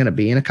Catholic's going to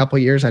be in a couple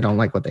of years. I don't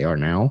like what they are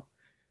now.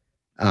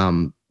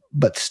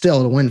 But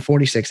still, to win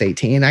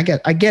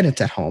 46-18, I get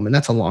it's at home, and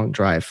that's a long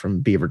drive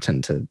from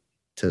Beaverton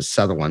to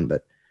Sutherland,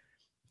 but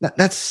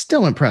that's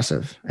still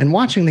impressive. And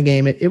watching the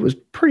game, it was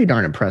pretty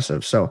darn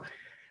impressive. So,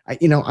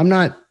 I'm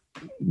not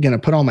going to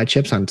put all my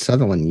chips on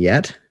Sutherland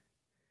yet.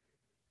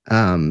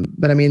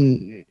 But I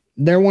mean,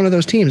 they're one of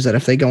those teams that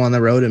if they go on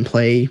the road and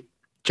play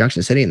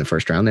Junction City in the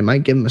first round, they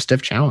might give them a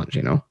stiff challenge,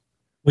 Well,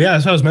 yeah,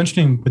 that's what I was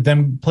mentioning with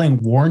them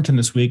playing Warrenton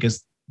this week,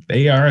 is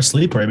they are a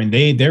sleeper. I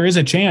mean, there is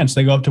a chance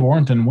they go up to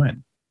Warrenton and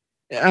win.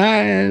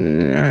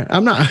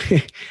 I'm not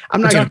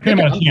talking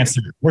about a chance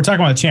here. We're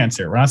talking about a chance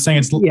here. We're not saying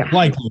it's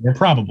likely or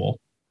probable.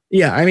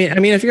 Yeah, I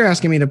mean, if you're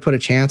asking me to put a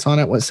chance on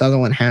it, what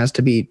Sutherland has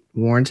to beat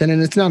Warrenton,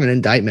 and it's not an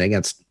indictment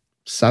against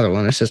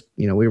Sutherland. It's just,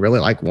 we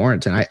really like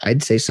Warrenton.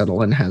 I'd say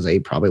Sutherland has a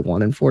probably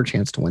 1 in 4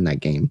 chance to win that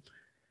game.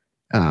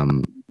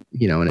 And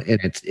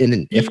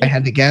if I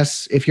had to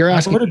guess, if you're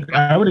asking,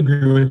 I would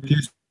agree with you,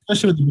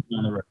 especially with the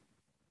on the road.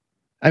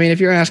 I mean,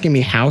 if you're asking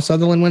me how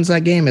Sutherland wins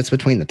that game, it's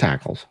between the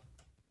tackles.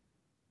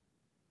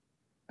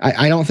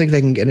 I don't think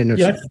they can get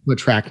into a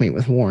track meet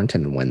with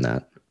Warrenton and win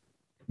that.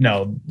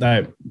 No,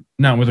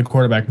 not with a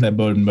quarterback that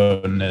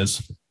Bowden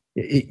is.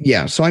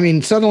 Yeah, so I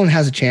mean, Sutherland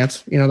has a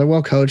chance. They're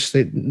well coached.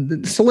 They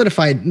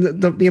solidified.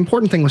 The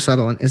important thing with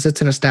Sutherland is it's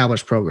an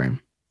established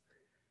program.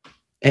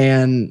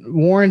 And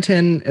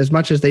Warrenton, as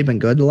much as they've been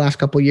good the last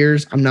couple of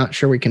years, I'm not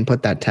sure we can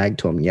put that tag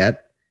to them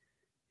yet.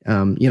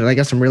 They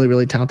got some really,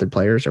 really talented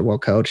players. They're well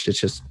coached.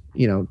 It's just,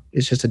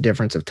 it's just a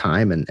difference of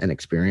time and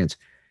experience.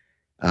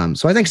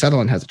 So I think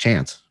Sutherland has a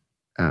chance.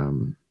 I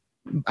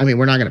mean,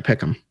 we're not going to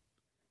pick them,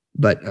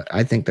 but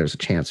I think there's a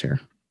chance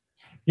here.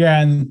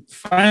 Yeah, and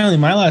finally,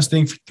 my last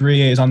thing for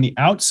 3A is on the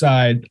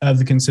outside of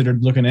the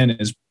considered looking in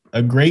is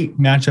a great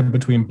matchup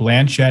between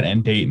Blanchette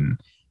and Dayton.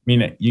 I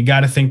mean, you got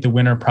to think the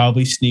winner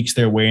probably sneaks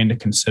their way into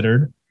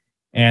considered.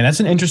 And that's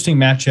an interesting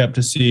matchup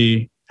to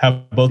see how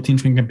both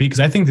teams can compete, because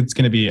I think it's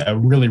going to be a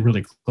really,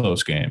 really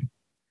close game.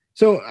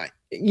 So,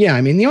 yeah,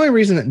 I mean, the only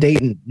reason that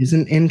Dayton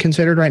isn't in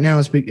considered right now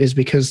is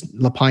because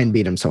Lapine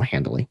beat him so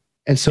handily.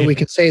 And so we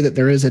can say that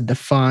there is a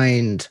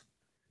defined,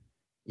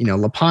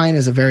 Lapine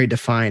is a very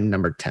defined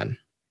number 10.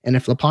 And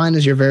if Lapine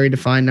is your very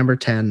defined number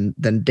 10,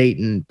 then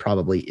Dayton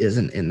probably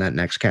isn't in that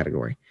next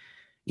category.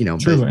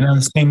 True. And on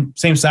the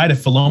same side,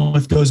 if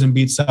Philomath goes and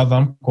beats South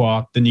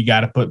Umpqua, then you got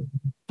to put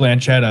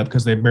Blanchette up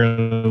because they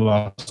barely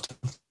lost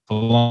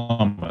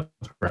Philomath,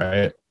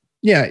 right?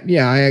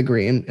 Yeah, I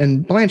agree.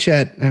 And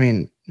Blanchette, I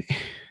mean,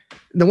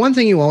 the one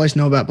thing you always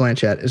know about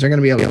Blanchette is they're going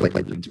to be able to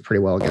play pretty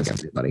well against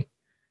everybody.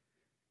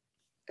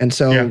 And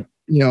so,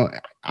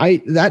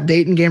 that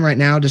Dayton game right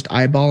now, just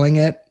eyeballing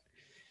it,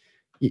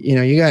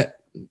 you got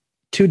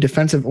two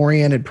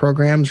defensive-oriented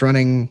programs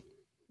running,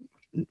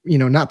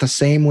 not the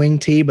same wing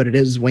tee, but it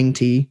is wing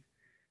tee.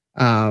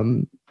 I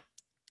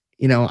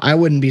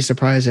wouldn't be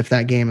surprised if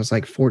that game is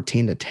like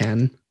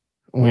 14-10.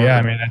 Or,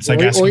 I mean, that's like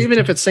or even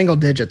if it's single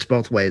digits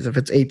both ways, if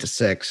it's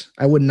 8-6,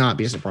 I would not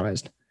be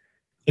surprised.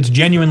 It's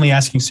genuinely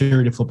asking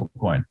Siri to flip a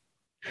coin.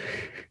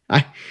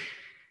 I'm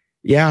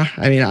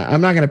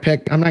not going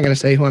to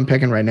say who I'm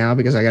picking right now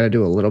because I got to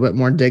do a little bit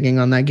more digging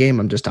on that game.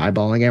 I'm just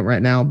eyeballing it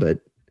right now. But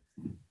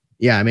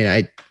yeah, I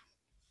mean,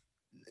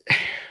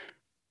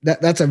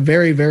 that's a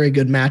very, very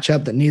good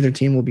matchup that neither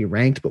team will be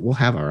ranked, but we'll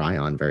have our eye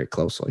on very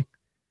closely.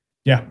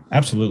 Yeah,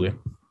 absolutely.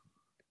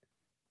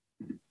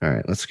 All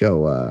right, let's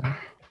go.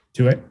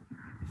 2A?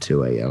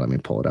 2A, yeah. Let me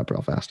pull it up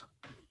real fast.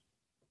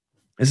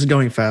 This is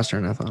going faster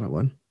than I thought it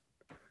would.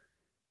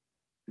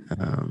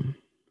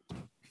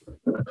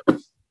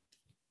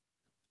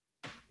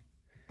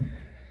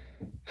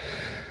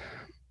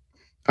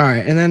 All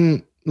right, and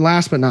then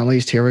last but not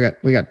least here,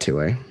 we got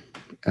 2A.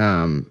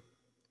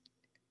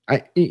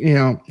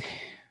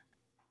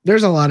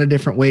 There's a lot of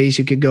different ways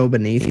you could go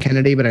beneath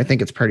Kennedy, but I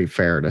think it's pretty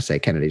fair to say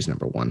Kennedy's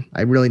number 1.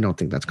 I really don't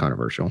think that's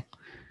controversial.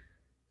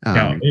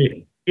 No,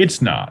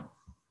 it's not.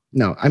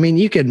 No, I mean,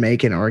 you could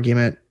make an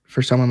argument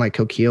for someone like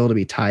Coquille to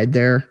be tied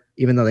there,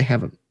 even though they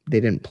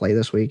didn't play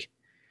this week.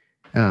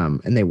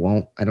 And they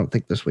won't, I don't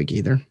think, this week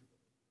either.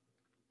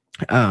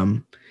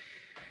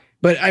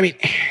 But I mean,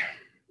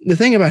 the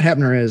thing about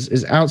Hepner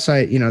is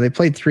outside, they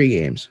played 3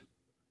 games.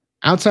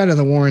 Outside of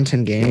the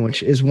Warrenton game,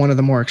 which is one of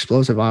the more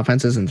explosive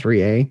offenses in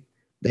 3A,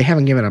 they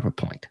haven't given up a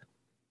point.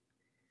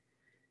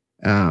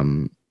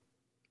 On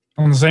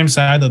the same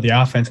side, though, the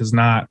offense has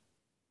not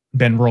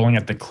been rolling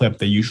at the clip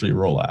they usually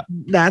roll at.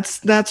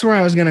 That's where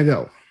I was going to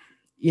go.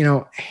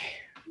 You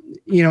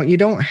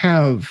don't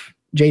have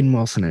Jaden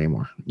Wilson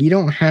anymore. You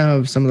don't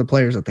have some of the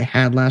players that they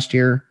had last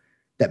year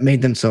that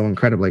made them so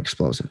incredibly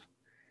explosive.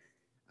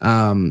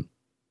 Like,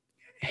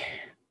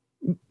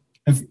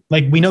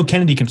 we know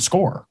Kennedy can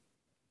score.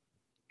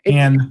 Go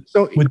ahead.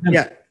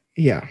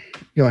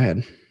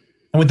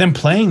 And with them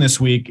playing this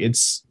week,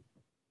 it's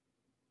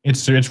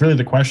really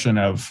the question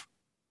of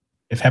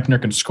if Hepner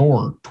can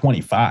score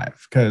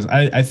 25, because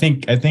I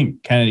think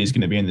Kennedy's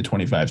going to be in the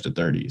 25s to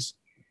 30s.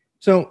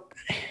 So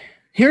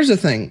here's the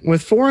thing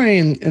with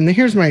 4A, and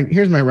here's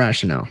my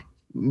rationale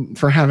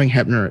for having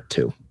Hepner at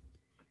 2.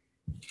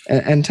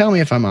 And tell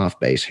me if I'm off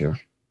base here.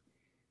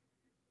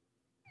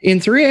 In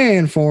 3A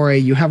and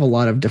 4A, you have a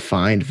lot of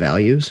defined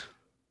values.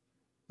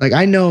 Like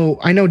I know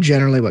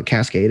generally what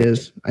Cascade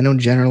is. I know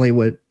generally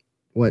what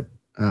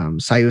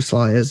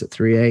Siuslaw is at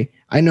 3A.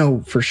 I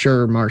know for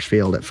sure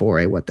Marshfield at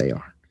 4A what they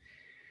are.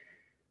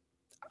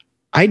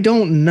 I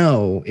don't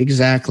know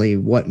exactly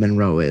what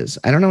Monroe is.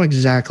 I don't know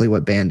exactly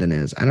what Bandon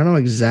is. I don't know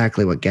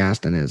exactly what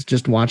Gaston is.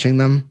 Just watching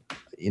them,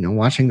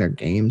 watching their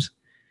games,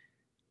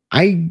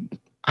 I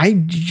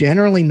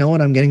generally know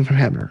what I'm getting from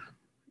Hepner.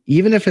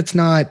 Even if it's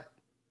not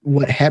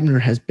what Hepner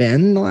has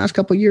been the last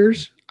couple of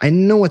years, I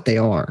know what they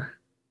are.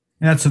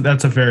 That's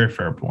a very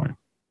fair point.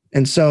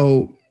 And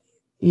so,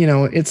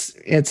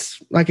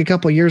 it's like a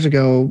couple of years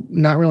ago,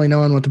 not really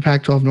knowing what the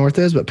Pac-12 North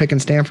is, but picking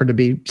Stanford to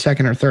be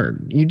second or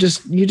third. You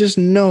just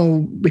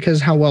know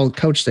because how well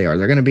coached they are.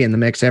 They're going to be in the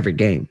mix every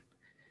game.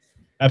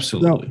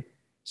 Absolutely.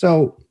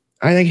 So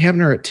I think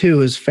Hepner at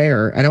 2 is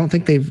fair. I don't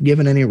think they've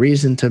given any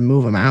reason to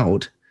move him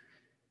out.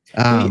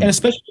 And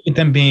especially with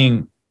them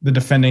being the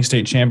defending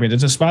state champions,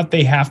 it's a spot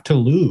they have to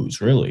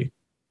lose, really.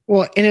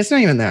 Well, and it's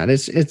not even that.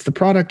 It's the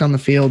product on the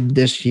field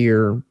this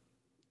year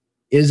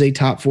is a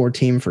top 4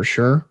 team for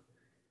sure.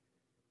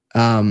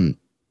 And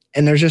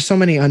there's just so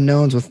many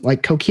unknowns with,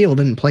 like, Coquille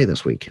didn't play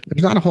this week.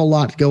 There's not a whole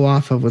lot to go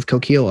off of with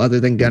Coquille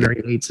other than Gunnar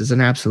Yates is an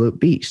absolute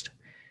beast.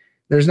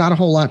 There's not a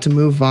whole lot to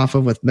move off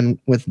of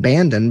with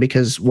Bandon,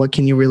 because what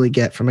can you really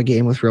get from a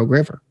game with Rogue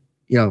River,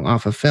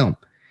 off of film?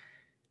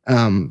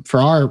 For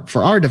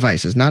our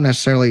devices, not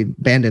necessarily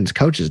Bandon's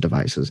coach's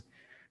devices.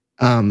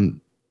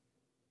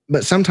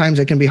 But sometimes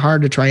it can be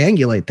hard to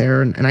triangulate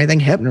there. And I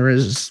think Hepner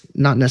is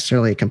not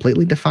necessarily a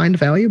completely defined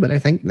value, but I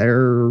think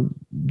they're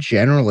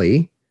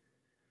generally,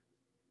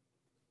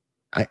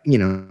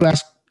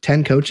 ask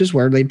 10 coaches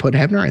where they put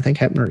Hepner. I think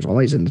Hepner is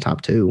always in the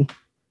top 2.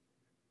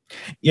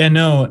 Yeah,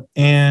 no.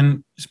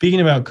 And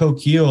speaking about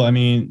Coquille, I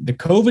mean, the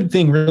COVID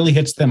thing really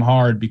hits them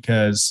hard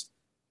because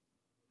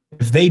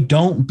if they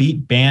don't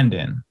beat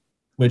Bandon,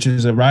 which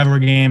is a rivalry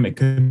game, it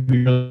could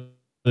be really,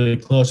 really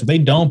close. If they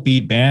don't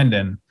beat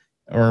Bandon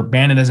or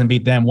Bandon doesn't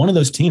beat them, one of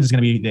those teams is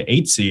going to be the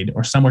 8th seed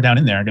or somewhere down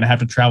in there, going to have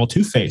to travel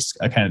to face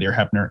a Kennedy or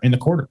Hefner in the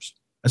quarters,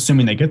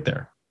 assuming they get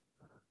there.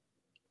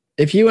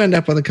 If you end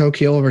up with a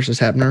Coquille versus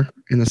Hefner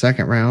in the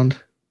second round,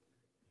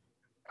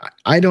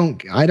 I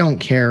don't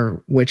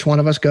care which one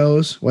of us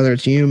goes, whether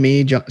it's you,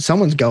 me,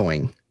 someone's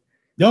going.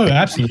 No,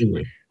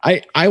 absolutely.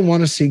 I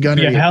want to see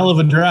Gunner. It'd be a hell of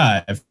a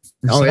drive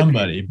for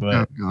somebody, but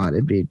oh god,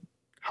 it'd be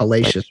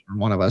hellacious for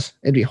one of us.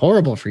 It'd be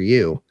horrible for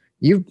you.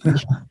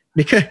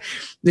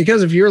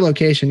 Because of your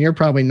location, you're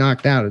probably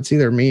knocked out. It's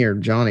either me or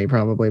Johnny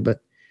probably, but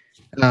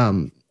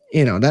that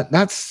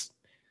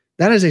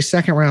is a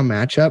second round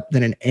matchup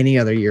that in any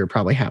other year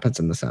probably happens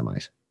in the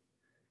semis.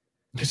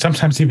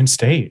 Sometimes even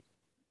state.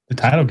 The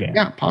title game.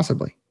 Yeah,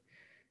 possibly.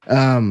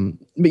 But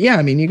yeah,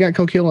 I mean, you got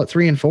Coquille at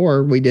 3 and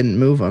 4. We didn't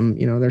move them.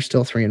 They're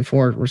still 3 and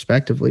 4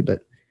 respectively,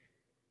 but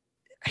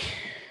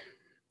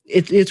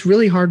it's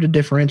really hard to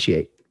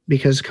differentiate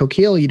because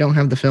Coquille, you don't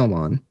have the film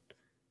on.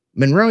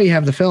 Monroe, you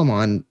have the film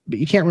on, but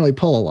you can't really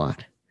pull a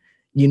lot.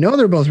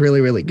 They're both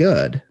really, really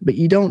good, but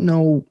you don't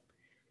know.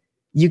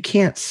 You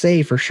can't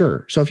say for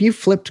sure. So if you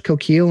flipped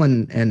Coquille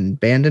and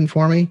Bandon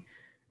for me,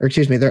 or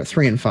excuse me, they're at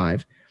 3 and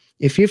 5.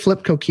 If you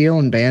flip Coquille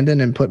and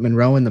Bandon and put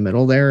Monroe in the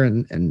middle there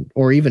and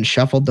or even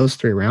shuffled those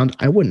 3 around,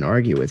 I wouldn't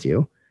argue with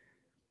you.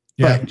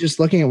 Yeah. But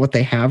just looking at what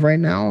they have right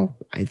now,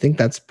 I think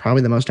that's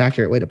probably the most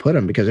accurate way to put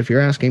them, because if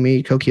you're asking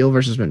me Coquille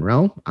versus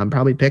Monroe, I'm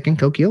probably picking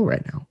Coquille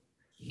right now.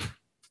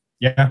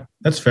 Yeah,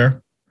 that's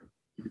fair.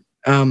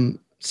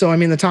 So, I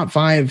mean, the top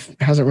 5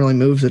 hasn't really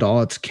moved at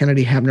all. It's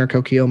Kennedy, Hebner,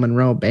 Coquille,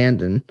 Monroe,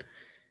 Bandon.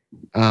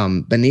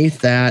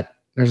 Beneath that,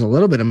 there's a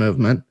little bit of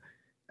movement.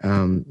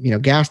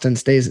 Gaston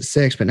stays at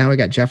 6, but now we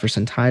got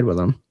Jefferson tied with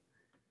him.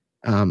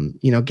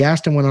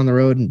 Gaston went on the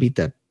road and beat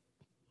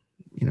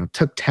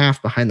took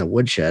Taft behind the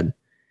woodshed.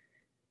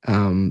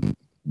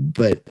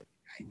 But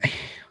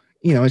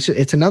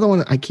it's another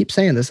one. I keep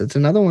saying this. It's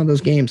another one of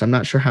those games I'm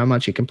not sure how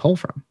much you can pull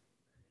from.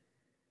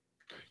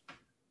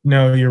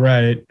 No, you're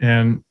right.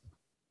 And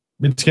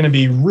it's going to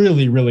be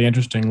really, really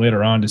interesting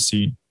later on to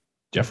see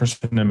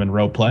Jefferson and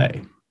Monroe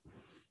play.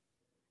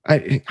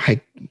 I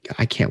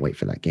can't wait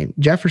for that game.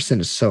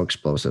 Jefferson is so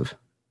explosive.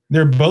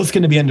 They're both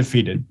going to be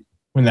undefeated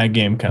when that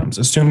game comes,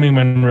 assuming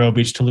Monroe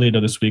beats Toledo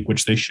this week,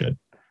 which they should.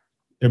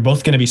 They're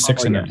both going to be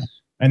 6-0,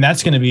 and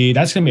that's going to be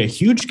a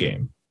huge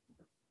game.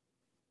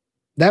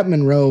 That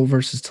Monroe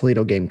versus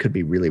Toledo game could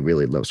be really,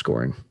 really low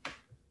scoring.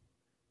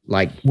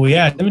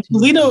 Toledo's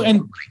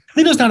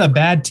not a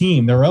bad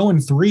team. They're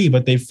 0-3,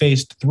 but they've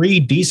faced 3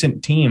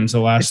 decent teams the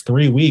last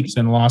 3 weeks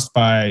and lost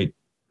by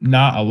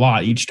not a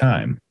lot each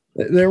time.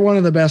 They're one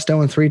of the best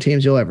 0-3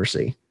 teams you'll ever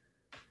see.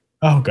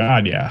 Oh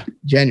God, yeah.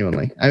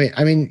 Genuinely.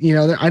 I mean,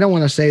 I don't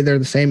want to say they're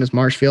the same as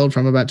Marshfield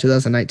from about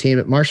 2019,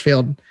 but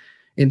Marshfield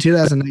in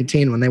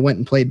 2019, when they went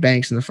and played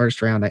Banks in the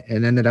first round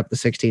and ended up the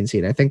 16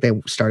 seed, I think they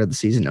started the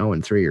season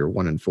 0-3 or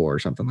 1-4 or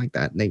something like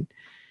that. And they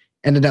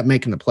ended up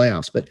making the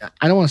playoffs, but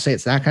I don't want to say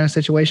it's that kind of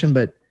situation,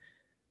 but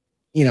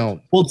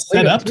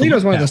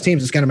Toledo's one of those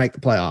teams that's going to make the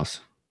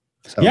playoffs.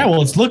 So. Yeah,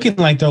 well, it's looking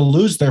like they'll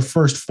lose their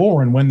first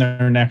 4 and win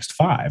their next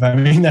 5. I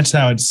mean, that's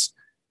how it's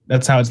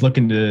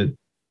looking to,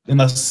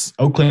 unless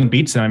Oakland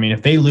beats them. I mean,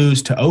 if they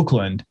lose to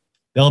Oakland,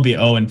 they'll be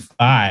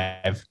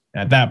 0-5.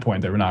 At that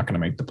point, they were not going to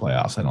make the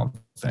playoffs, I don't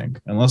think,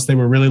 unless they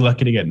were really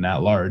lucky to get in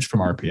that large from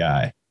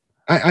RPI.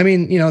 I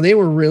mean, they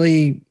were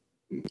really,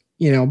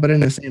 but in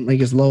the same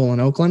league as Lowell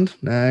and Oakland,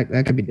 that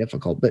could be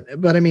difficult. But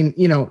I mean,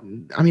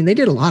 they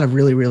did a lot of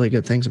really, really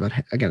good things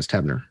against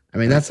Hebner. I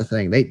mean, that's the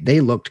thing.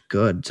 They looked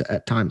good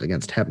at times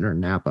against Hebner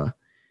and Napa,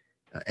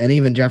 and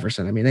even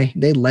Jefferson. I mean,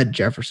 they led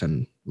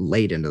Jefferson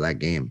late into that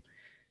game.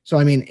 So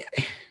I mean,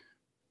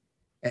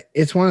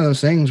 it's one of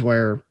those things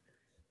where,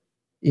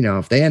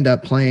 if they end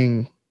up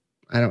playing,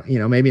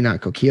 maybe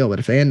not Coquille, but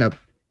if they end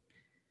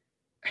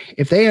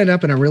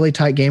up in a really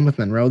tight game with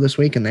Monroe this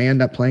week and they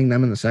end up playing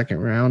them in the second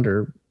round,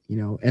 or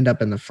end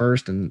up in the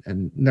first, and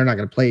they're not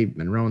going to play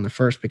Monroe in the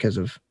first because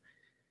of,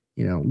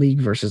 league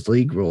versus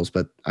league rules,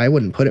 but I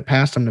wouldn't put it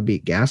past them to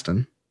beat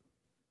Gaston.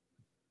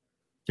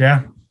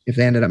 Yeah. If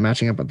they ended up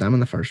matching up with them in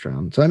the first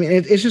round. So, I mean,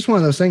 it's just one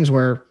of those things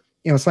where,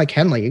 it's like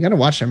Henley. You got to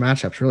watch their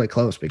matchups really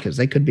close because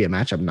they could be a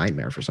matchup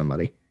nightmare for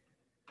somebody.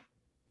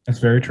 That's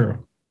very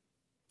true.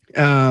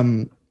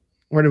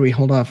 Where do we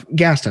hold off?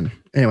 Gaston.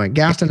 Anyway,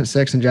 Gaston at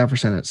 6 and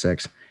Jefferson at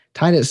 6.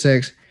 Tied at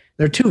 6.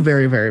 They're 2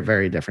 very, very,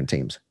 very different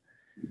teams.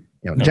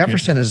 Okay.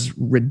 Jefferson is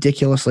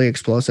ridiculously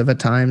explosive at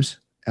times.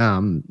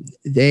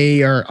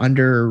 They are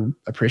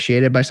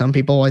underappreciated by some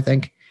people, I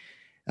think.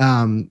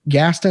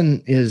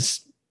 Gaston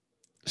is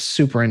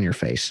super in your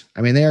face.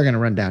 I mean, they are going to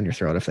run down your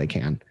throat if they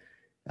can.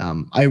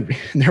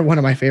 They're one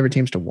of my favorite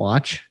teams to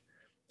watch.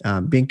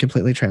 Being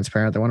completely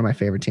transparent, they're one of my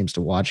favorite teams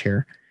to watch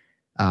here.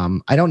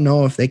 I don't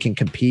know if they can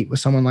compete with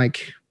someone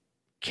like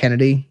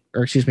Kennedy,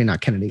 or excuse me, not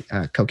Kennedy,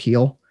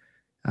 Coquille.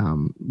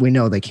 We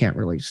know they can't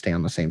really stay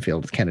on the same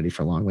field with Kennedy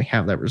for long. We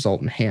have that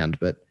result in hand,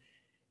 but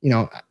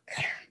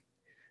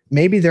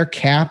maybe their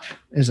cap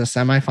is a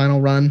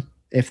semifinal run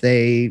if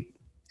they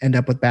end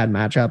up with bad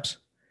matchups.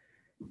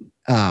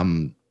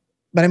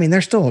 But I mean,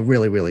 they're still a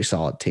really, really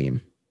solid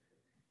team,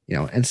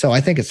 and so I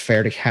think it's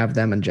fair to have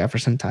them and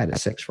Jefferson tied at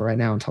 6 for right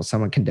now until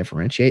someone can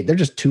differentiate. They're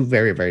just two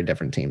very, very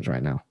different teams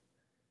right now.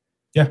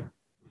 Yeah.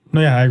 No,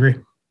 yeah, I agree.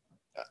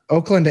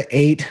 Oakland at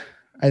 8.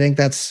 I think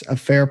that's a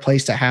fair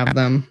place to have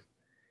them.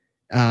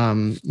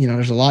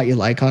 There's a lot you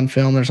like on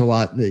film. There's a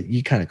lot that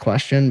you kind of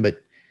question,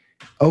 but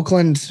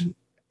Oakland,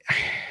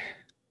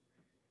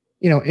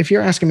 if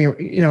you're asking me,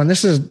 and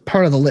this is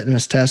part of the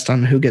litmus test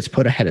on who gets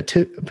put ahead of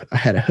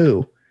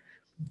who.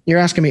 You're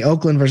asking me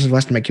Oakland versus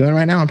Weston McEwen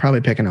right now, I'm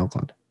probably picking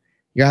Oakland.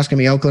 You're asking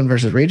me Oakland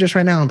versus Regis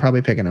right now, I'm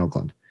probably picking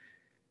Oakland.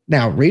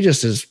 Now,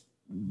 Regis is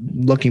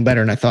looking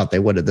better than I thought they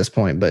would at this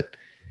point, but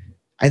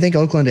I think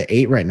Oakland at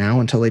 8 right now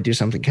until they do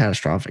something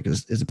catastrophic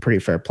is a pretty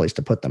fair place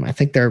to put them. I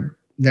think they're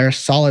a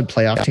solid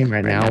playoff team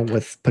right now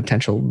with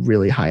potential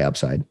really high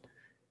upside.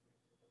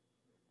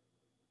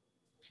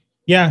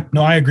 Yeah,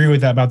 no, I agree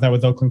with that about that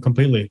with Oakland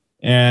completely.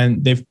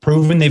 And they've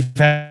proven they've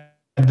had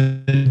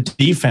the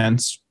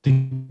defense to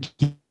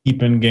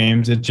keep in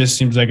games. It just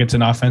seems like it's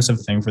an offensive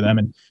thing for them.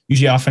 And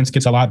usually offense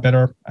gets a lot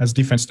better as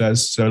defense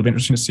does. So it'll be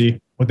interesting to see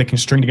what they can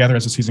string together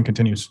as the season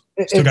continues.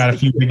 Still got a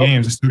few big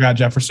games. They still got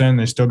Jefferson.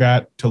 They still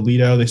got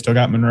Toledo. They still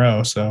got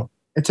Monroe. So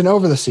it's an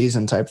over the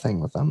season type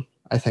thing with them.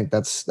 I think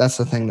that's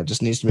the thing that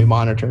just needs to be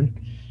monitored.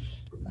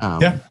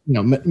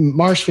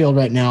 Marshfield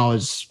right now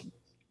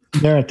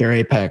they're at their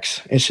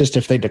apex. It's just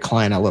if they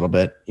decline a little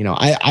bit,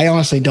 I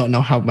honestly don't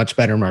know how much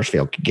better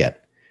Marshfield could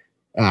get.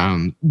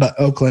 But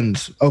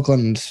Oakland,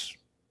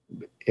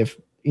 if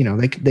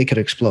they could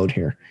explode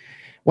here.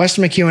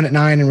 Weston McEwen at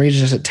 9 and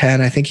Regis at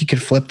 10. I think you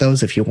could flip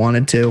those if you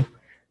wanted to.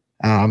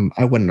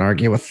 I wouldn't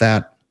argue with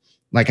that.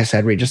 Like I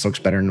said, Regis looks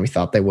better than we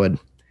thought they would.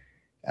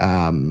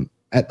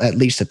 At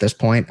least at this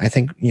point, I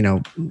think, in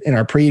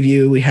our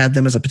preview, we had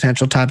them as a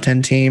potential top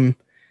 10 team.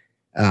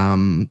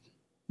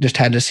 Just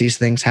had to see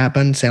things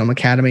happen. Salem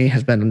Academy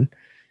has been,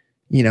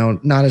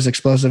 not as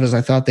explosive as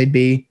I thought they'd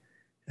be.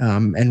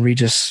 And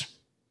Regis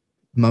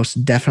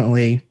most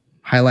definitely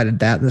highlighted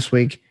that this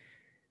week.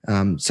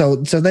 So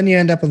then you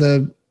end up with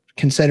a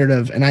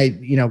considerative, and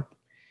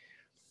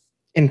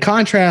in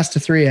contrast to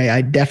 3A,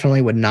 I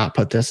definitely would not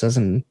put this as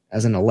an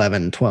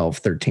 11, 12,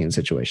 13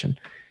 situation.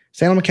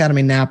 Salem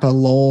Academy, Napa,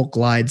 Lowell,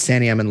 Glide,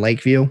 Santiam, and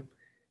Lakeview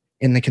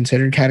in the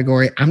considered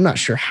category. I'm not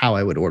sure how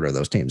I would order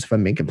those teams, if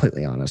I'm being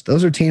completely honest.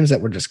 Those are teams that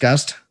were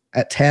discussed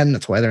at 10.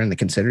 That's why they're in the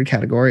considered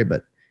category,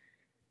 but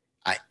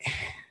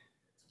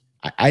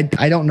I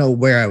don't know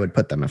where I would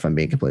put them, if I'm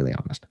being completely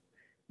honest.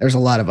 There's a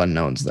lot of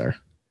unknowns there.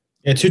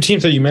 Yeah, 2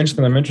 teams that you mentioned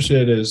that I'm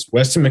interested in is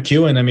Weston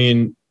McEwen. I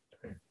mean,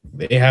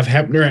 they have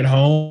Hepner at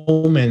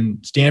home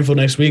and Stanfield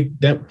next week.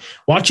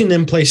 Watching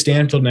them play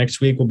Stanfield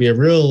next week will be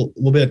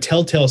a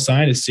telltale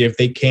sign to see if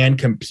they can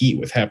compete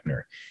with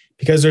Hepner.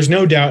 Because there's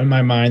no doubt in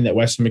my mind that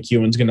Weston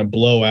McEwen's going to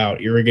blow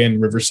out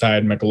Irrigan,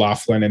 Riverside,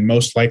 McLaughlin, and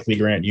most likely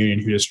Grant Union,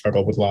 who just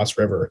struggled with Lost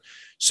River.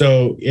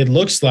 So it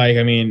looks like,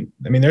 I mean,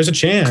 there's a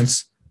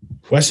chance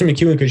Weston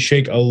McEwen could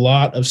shake a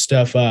lot of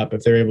stuff up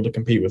if they're able to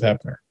compete with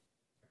Hepner.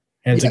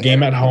 And it's a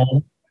game at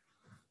home.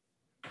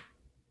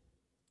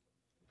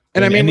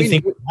 And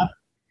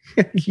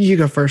you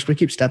go first. We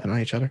keep stepping on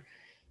each other.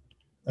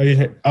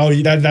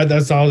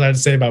 That's all I had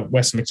to say about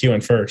Weston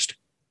McEwen first.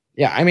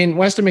 Yeah,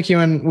 Weston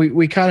McEwen,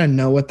 we kind of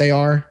know what they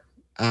are.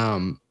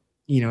 They're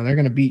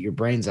going to beat your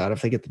brains out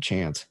if they get the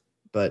chance.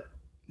 But,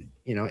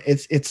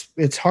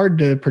 it's hard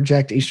to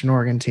project Eastern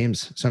Oregon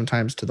teams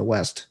sometimes to the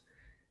West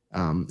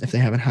if they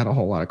haven't had a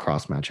whole lot of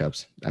cross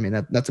matchups.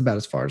 That's about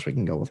as far as we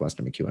can go with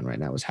Weston McEwen right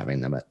now, is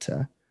having them at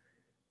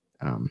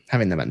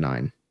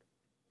 9.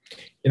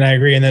 And I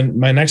agree. And then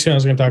my next thing I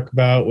was going to talk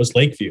about was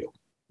Lakeview.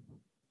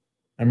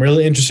 I'm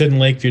really interested in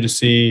Lakeview to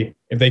see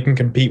if they can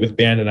compete with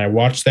Bandon. I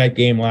watched that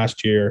game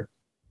last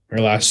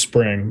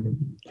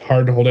spring.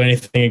 Hard to hold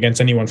anything against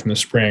anyone from the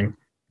spring.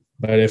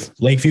 But if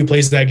Lakeview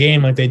plays that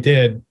game like they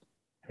did,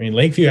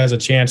 Lakeview has a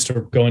chance to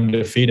go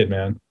undefeated,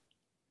 man.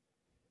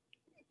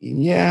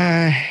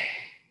 Yeah.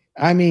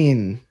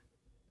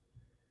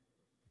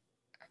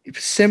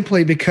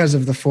 Simply because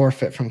of the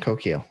forfeit from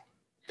Coquille.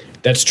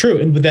 That's true.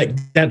 And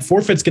that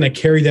forfeit's going to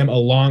carry them a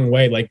long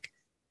way.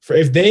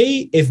 If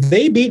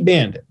they beat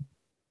Bandon,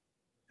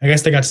 I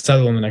guess they got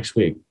Sutherland the next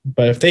week.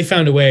 But if they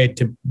found a way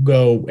to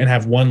go and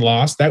have one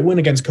loss, that win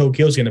against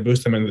Coquille is going to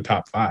boost them into the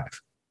top 5.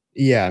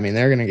 Yeah,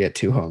 they're going to get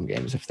 2 home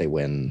games if they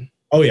win.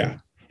 Oh, yeah.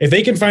 If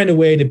they can find a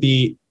way to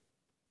beat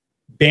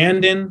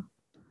Bandon,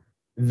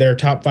 they're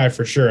top 5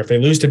 for sure. If they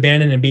lose to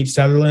Bandon and beat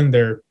Sutherland,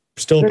 they're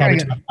probably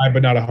top 5,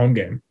 but not a home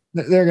game.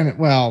 They're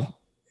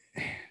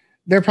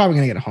probably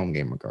going to get a home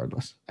game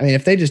regardless.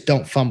 If they just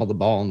don't fumble the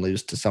ball and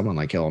lose to someone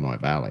like Illinois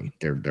Valley,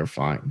 they're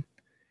fine.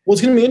 Well,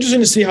 it's going to be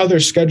interesting to see how their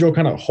schedule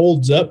kind of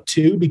holds up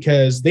too,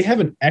 because they have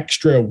an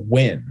extra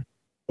win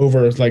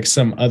over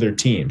some other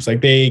teams.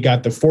 They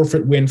got the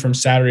forfeit win from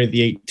Saturday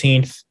the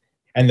 18th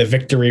and the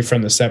victory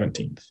from the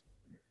 17th.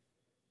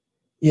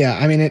 Yeah,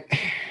 I mean,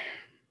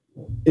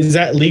 is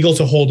that legal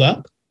to hold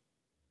up?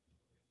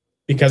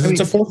 Because it's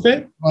a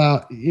forfeit?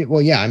 Well,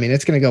 yeah. I mean,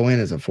 it's going to go in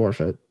as a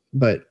forfeit,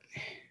 but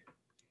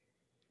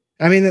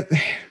I mean,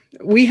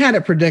 we had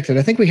it predicted.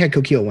 I think we had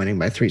Coquille winning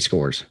by 3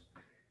 scores,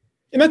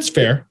 and that's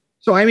fair.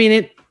 So I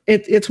mean,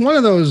 it's one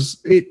of those.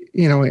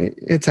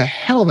 It's a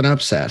hell of an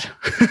upset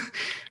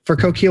for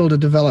Coquille to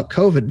develop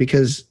COVID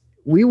because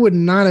we would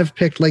not have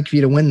picked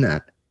Lakeview to win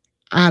that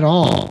at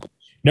all.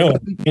 No,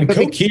 and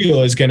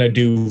Coquille is going to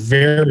do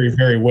very,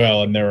 very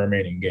well in their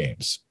remaining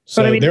games.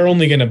 So they're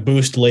only going to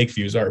boost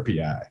Lakeview's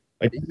RPI.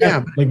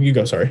 You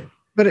go, sorry.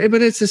 But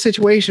it's a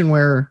situation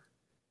where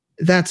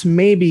that's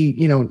maybe,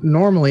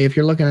 normally if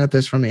you're looking at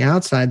this from the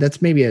outside,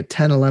 that's maybe a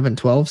 10, 11,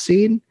 12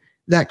 seed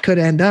that could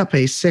end up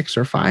a 6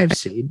 or 5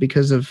 seed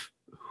because of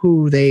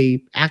who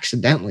they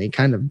accidentally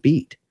kind of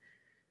beat.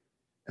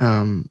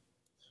 And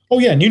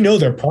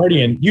they're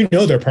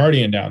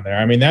partying down there.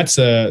 I mean, that's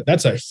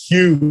a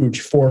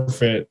huge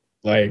forfeit,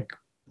 like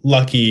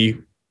luck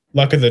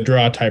of the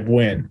draw type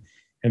win.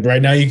 And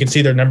right now you can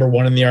see they're number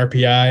 1 in the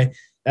RPI.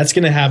 That's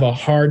going to have a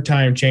hard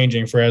time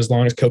changing for as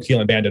long as Coquille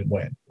and Bandon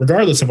win,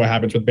 regardless of what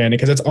happens with Bandon,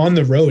 because it's on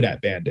the road at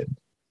Bandon.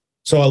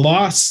 So a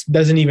loss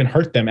doesn't even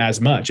hurt them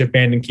as much if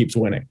Bandon keeps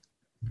winning.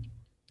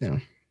 Yeah,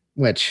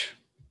 which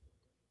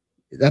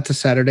that's a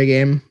Saturday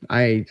game.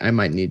 I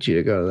might need you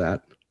to go to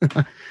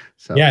that.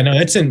 So yeah, no,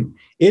 it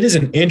is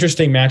an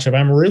interesting matchup.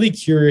 I'm really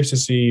curious to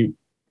see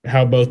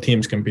how both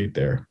teams compete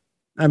there.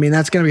 I mean,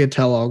 that's going to be a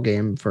tell-all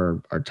game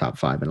for our top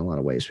 5 in a lot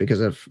of ways, because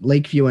if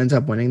Lakeview ends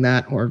up winning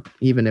that, or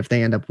even if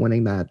they end up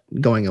winning that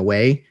going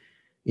away,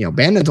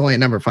 Bandon's only at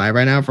number 5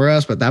 right now for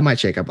us, but that might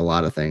shake up a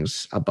lot of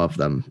things above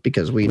them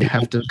because we'd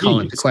have to call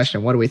into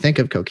question, what do we think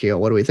of Coquille?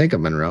 What do we think of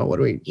Monroe? What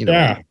do we,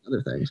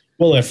 other things?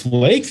 Well, if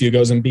Lakeview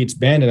goes and beats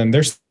Bandon, then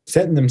they're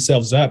setting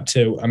themselves up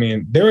to,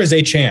 there is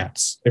a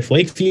chance if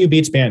Lakeview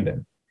beats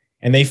Bandon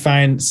and they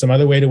find some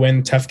other way to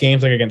win tough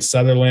games like against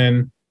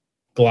Sutherland,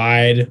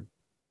 Glide,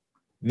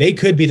 they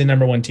could be the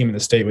number 1 team in the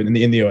state in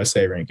the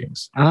USA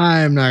rankings.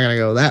 I'm not going to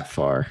go that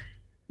far.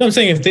 No, I'm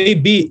saying if they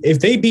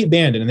beat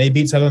Bandon and they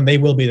beat Sutherland, they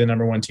will be the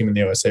number 1 team in the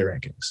USA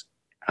rankings.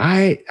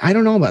 I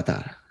don't know about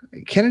that.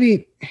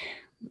 Kennedy,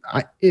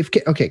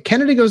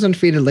 Kennedy goes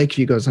undefeated,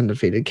 Lakeview goes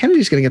undefeated.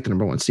 Kennedy's going to get the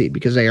number 1 seed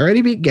because they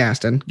already beat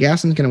Gaston.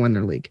 Gaston's going to win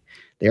their league.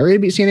 They already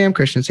beat St. Anne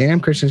Christian. St. Anne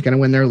Christian's going to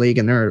win their league,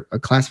 and they're a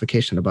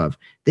classification above.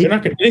 They're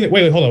not going to.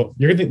 Wait, hold on.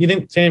 You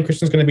think St. Anne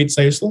Christian's going to beat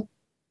Sayusla?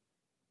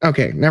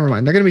 Okay, never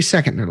mind. They're going to be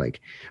second in their league.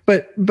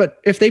 But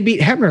if they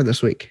beat Hebner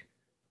this week,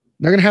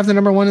 they're going to have the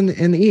number 1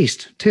 in the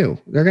East too.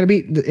 They're going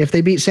to beat, if they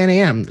beat Santa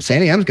Am's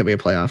going to be a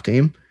playoff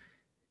team.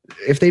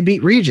 If they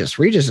beat Regis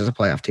is a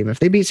playoff team.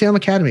 If they beat Salem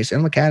Academy is a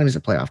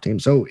playoff team.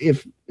 So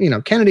if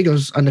Kennedy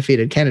goes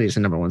undefeated, Kennedy's the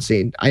number 1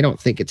 seed. I don't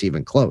think it's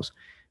even close.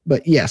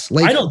 But yes,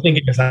 I don't think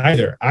it is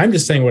either. I'm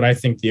just saying what I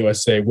think the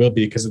USA will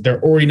be because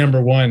they're already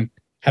number 1,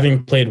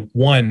 having played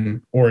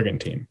 1 Oregon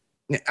team.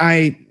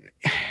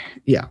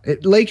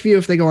 Lakeview,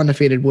 if they go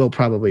undefeated, will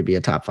probably be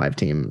a top 5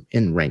 team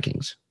in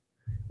rankings.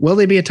 Will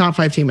they be a top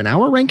 5 team in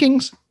our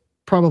rankings?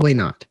 Probably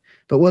not.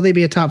 But will they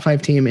be a top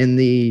 5 team in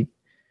the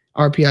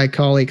RPI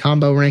Collie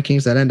combo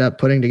rankings that end up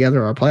putting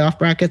together our playoff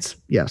brackets?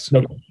 Yes.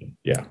 No.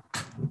 Yeah.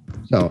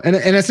 So, and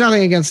it's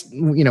nothing against,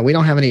 we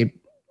don't have any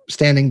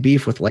standing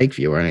beef with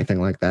Lakeview or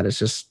anything like that. It's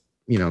just,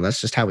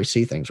 that's just how we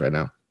see things right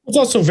now. It's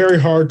also very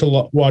hard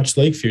to watch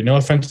Lakeview. No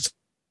offense to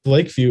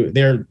Lakeview.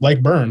 They're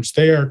like Burns.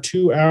 They are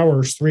 2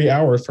 hours, 3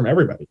 hours from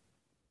everybody.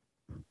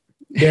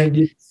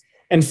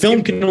 And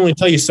film can only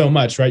tell you so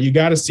much, right? You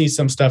got to see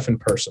some stuff in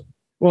person.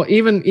 Well,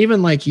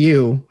 even like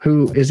you,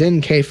 who is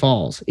in K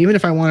Falls, even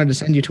if I wanted to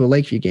send you to a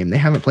Lakeview game, they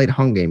haven't played a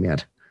home game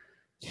yet.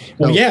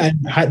 Well,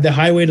 the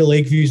highway to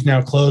Lakeview is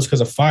now closed because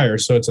of fire,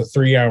 so it's a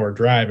 3-hour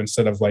drive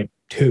instead of like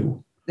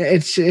 2.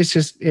 It's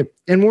just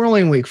and we're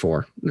only in week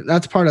 4.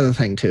 That's part of the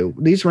thing too.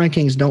 These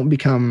rankings don't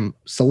become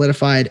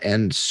solidified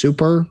and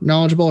super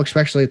knowledgeable,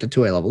 especially at the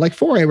 2A level. Like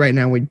 4A right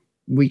now,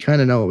 we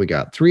kind of know what we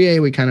got.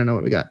 3A, we kind of know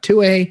what we got.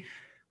 2A,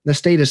 the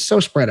state is so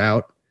spread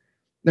out.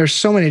 There's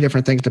so many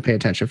different things to pay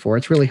attention for.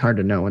 It's really hard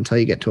to know until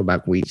you get to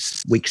about week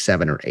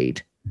 7 or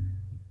 8.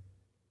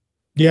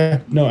 Yeah,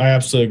 no, I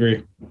absolutely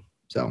agree.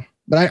 So,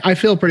 but I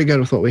feel pretty good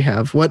with what we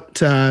have.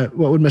 What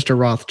would Mr.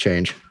 Roth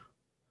change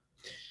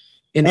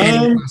in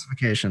any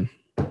classification?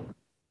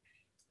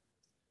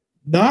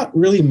 Not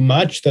really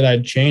much that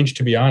I'd change,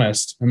 to be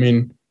honest. I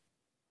mean,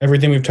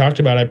 everything we've talked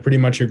about, I pretty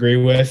much agree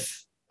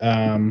with.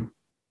 I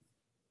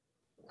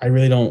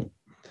really don't.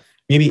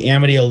 Maybe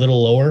Amity a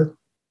little lower,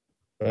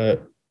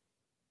 but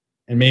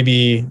and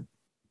maybe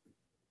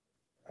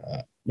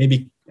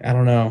I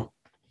don't know.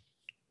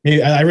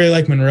 Maybe I really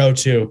like Monroe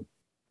too.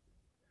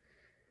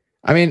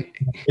 I mean,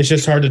 it's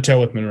just hard to tell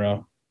with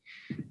Monroe.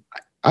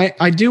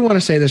 I do want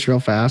to say this real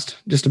fast,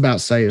 just about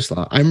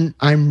Sayusla.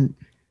 I'm.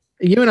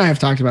 You and I have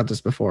talked about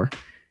this before.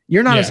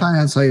 You're not as high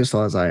on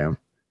Sayusla as I am.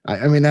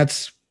 I mean,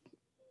 that's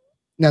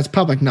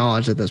public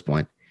knowledge at this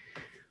point.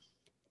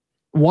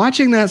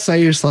 Watching that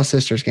Sayusla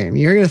Sisters game,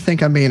 you're going to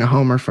think I'm being a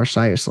homer for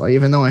Sayusla,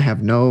 even though I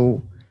have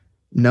no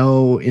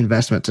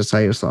investment to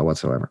Sayusla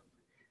whatsoever.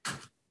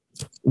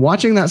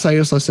 watching that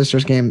Sayusla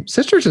Sisters game,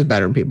 Sisters is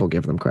better than people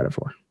give them credit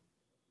for.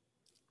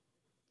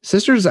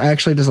 Sisters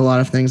actually does a lot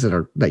of things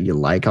that you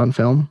like on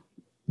film.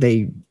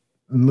 They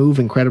move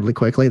incredibly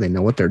quickly. They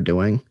know what they're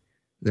doing.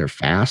 They're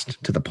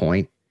fast to the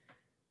point.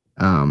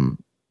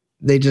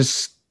 They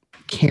just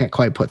can't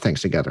quite put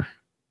things together.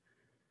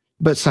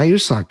 But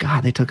Sayusla,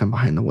 God, they took him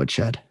behind the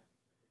woodshed.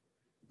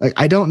 Like,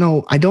 I don't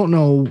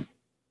know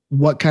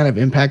what kind of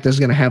impact this is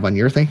going to have on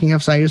your thinking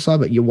of Sayusla,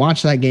 but you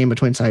watch that game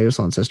between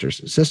Sayusla and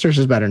Sisters. Sisters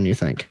is better than you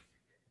think.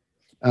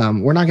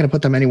 We're not going to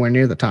put them anywhere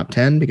near the top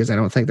 10 because I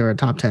don't think they're a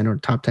top 10 or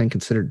top 10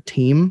 considered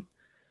team.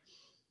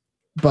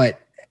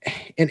 But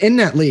in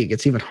that league,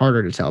 it's even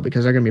harder to tell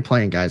because they're going to be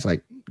playing guys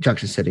like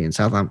Junction City and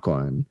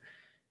Southampton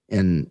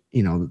and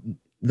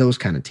those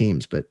kind of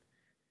teams. But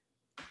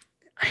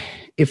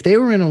if they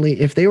were in a league,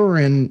 if they were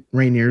in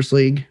Rainier's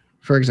league,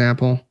 for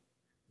example,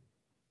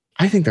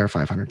 I think they're a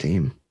 500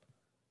 team.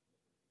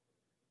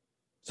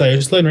 So you're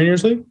just in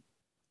Rainier's league?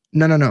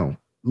 No.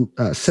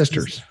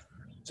 Sisters.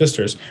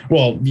 Sisters.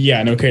 Well, yeah,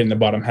 and okay, in the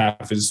bottom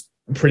half is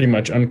pretty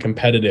much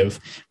uncompetitive.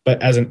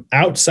 But as an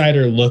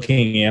outsider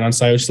looking in on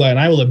Sayusla, and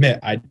I will admit,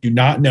 I do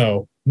not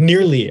know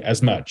nearly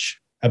as much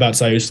about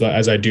Sayusla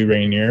as I do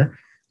Rainier.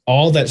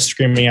 All that's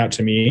screaming out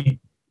to me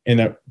in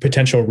a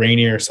potential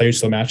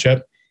Rainier-Sayusla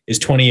matchup is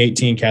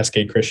 2018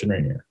 Cascade Christian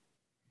Rainier.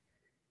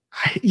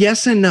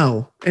 Yes and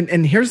no.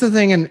 And here's the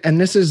thing,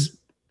 and this is,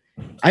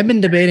 I've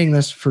been debating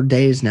this for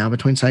days now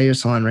between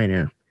Sayusla and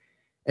Rainier.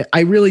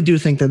 I really do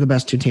think they're the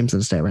best two teams in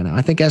the state right now.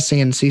 I think SC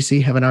and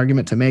CC have an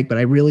argument to make, but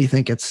I really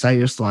think it's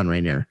Sayusla and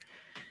Rainier.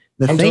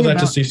 I'm told that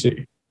to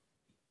CC.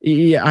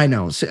 Yeah, I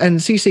know. And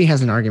CC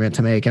has an argument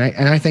to make, and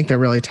I think they're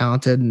really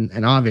talented,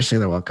 and obviously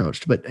they're well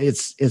coached. But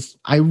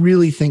I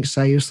really think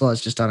Sayusla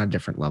is just on a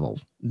different level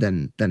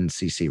than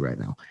CC right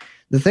now.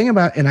 The thing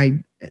about,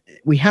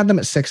 we had them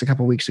at 6 a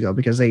couple weeks ago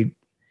because they,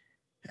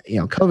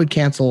 COVID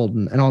canceled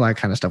and all that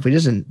kind of stuff. We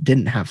just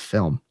didn't have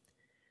film.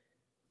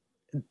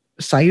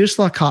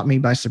 Sayusla caught me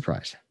by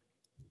surprise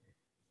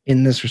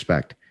in this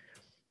respect.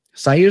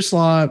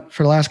 Sayusla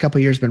for the last couple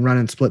of years been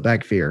running split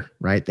back veer,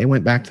 right? They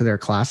went back to their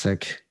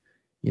classic,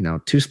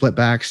 2 split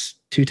backs,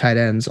 2 tight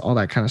ends, all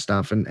that kind of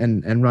stuff,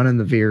 and running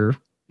the veer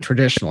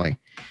traditionally.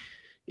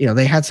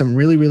 They had some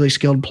really, really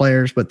skilled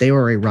players, but they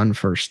were a run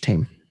first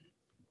team.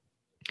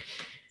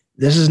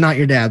 This is not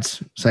your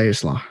dad's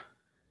Sayusla.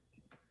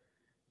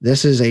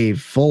 This is a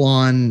full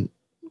on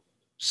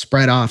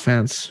spread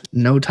offense,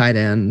 no tight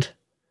end.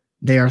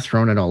 They are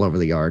throwing it all over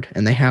the yard,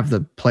 and they have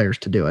the players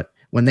to do it.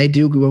 When they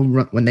do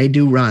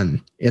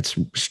run, it's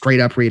straight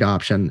up read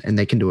option, and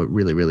they can do it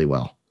really, really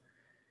well.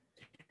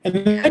 And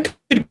that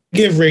could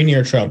give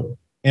Rainier trouble,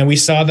 and we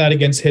saw that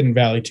against Hidden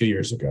Valley 2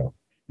 years ago.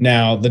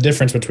 Now, the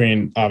difference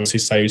between obviously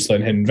Sayusla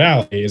and Hidden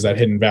Valley is that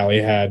Hidden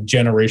Valley had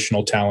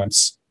generational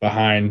talents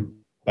behind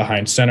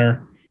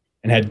center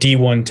and had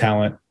D1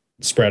 talent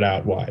spread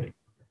out wide,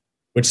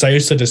 which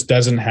Sayusla just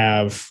doesn't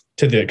have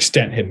to the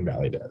extent Hidden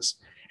Valley does.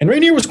 And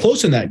Rainier was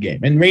close in that game.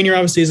 And Rainier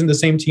obviously isn't the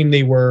same team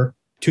they were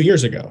 2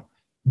 years ago.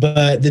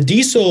 But the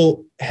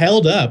Diesel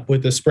held up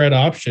with the spread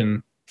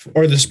option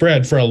or the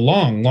spread for a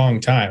long, long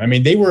time. I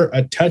mean, they were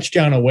a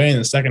touchdown away in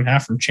the second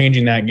half from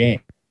changing that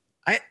game.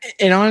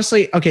 And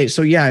honestly, okay,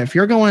 so yeah, if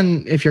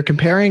you're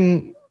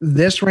comparing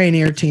this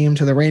Rainier team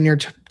to the Rainier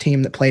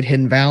team that played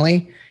Hidden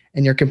Valley,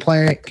 and you're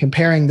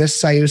comparing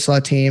this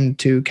Sayusla team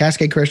to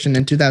Cascade Christian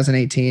in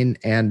 2018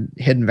 and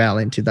Hidden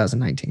Valley in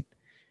 2019.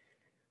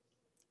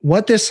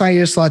 What this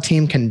Sayusla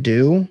team can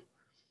do,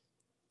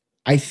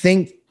 I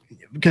think,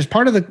 because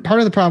part of the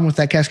problem with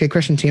that Cascade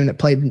Christian team that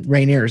played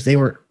Rainier is they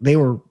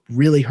were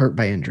really hurt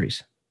by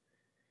injuries.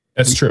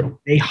 That's true.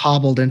 They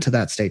hobbled into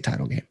that state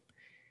title game.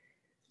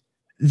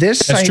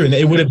 That's true.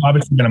 It would have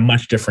obviously been a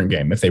much different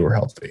game if they were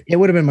healthy. It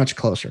would have been much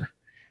closer.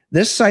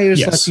 This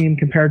Sayusla team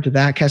compared to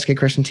that Cascade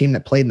Christian team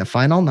that played in the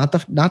final, not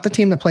the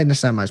team that played in the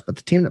semis, but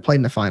the team that played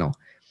in the final,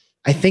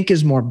 I think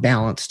is more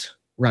balanced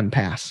run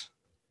pass.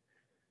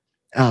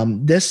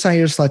 This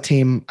Sayusla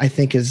team, I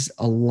think, is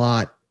a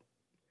lot,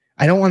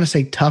 I don't want to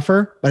say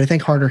tougher, but I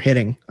think harder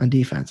hitting on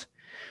defense.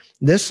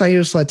 This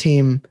Sayusla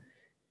team,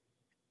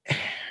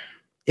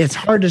 it's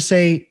hard to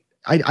say.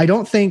 I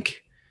don't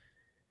think,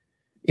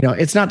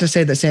 it's not to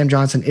say that Sam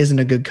Johnson isn't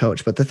a good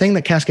coach, but the thing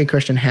that Cascade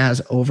Christian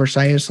has over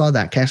Sayusla,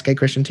 that Cascade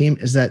Christian team,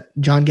 is that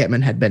John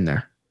Getman had been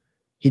there.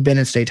 He'd been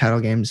in state title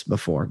games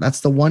before.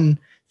 That's the one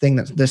thing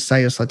that this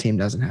Sayusla team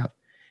doesn't have.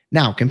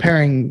 Now,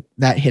 comparing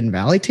that Hidden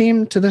Valley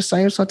team to this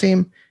Sayusla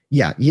team,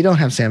 yeah, you don't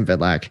have Sam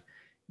Vidlak.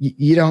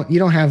 You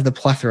don't have the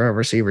plethora of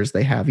receivers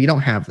they have. You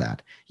don't have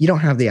that. You don't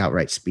have the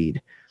outright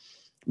speed.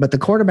 But the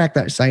quarterback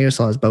that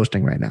Sayusla is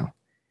boasting right now,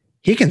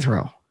 he can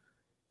throw.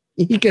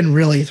 He can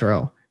really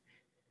throw.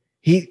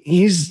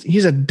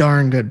 He's a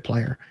darn good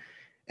player.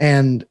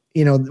 And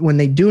when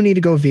they do need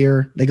to go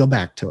veer, they go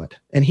back to it.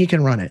 And he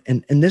can run it.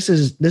 And this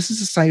is a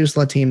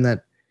Sayusla team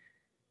that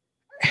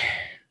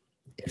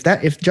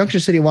if Junction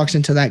City walks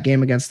into that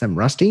game against them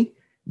rusty,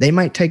 they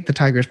might take the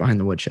Tigers behind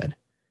the woodshed.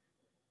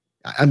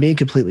 I'm being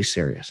completely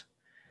serious.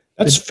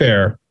 That's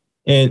fair.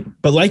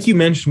 But like you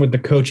mentioned with the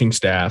coaching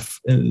staff,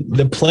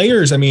 the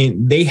players, I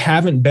mean, they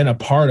haven't been a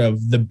part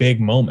of the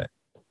big moment.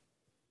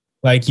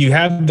 Like you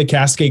have the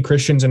Cascade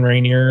Christians and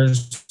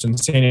Rainiers and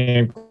St.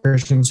 Anne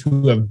Christians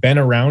who have been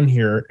around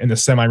here in the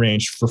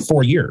semi-range for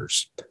 4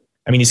 years.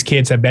 I mean, these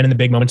kids have been in the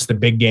big moments, the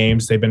big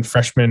games. They've been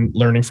freshmen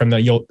learning from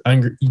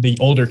the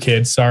older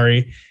kids.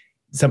 Sorry,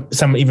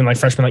 some even like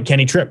freshmen like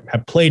Kenny Tripp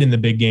have played in the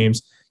big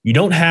games. You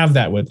don't have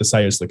that with the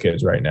Siusla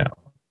kids right now.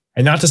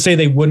 And not to say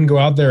they wouldn't go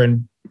out there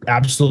and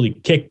absolutely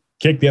kick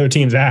the other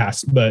team's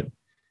ass, but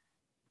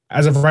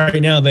as of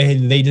right now,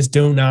 they just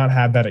do not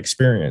have that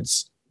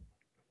experience.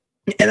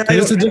 And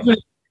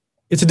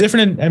it's a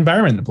different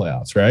environment in the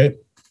playoffs, right?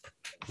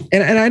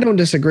 And I don't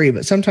disagree,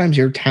 but sometimes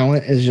your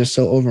talent is just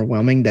so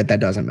overwhelming that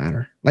doesn't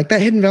matter. Like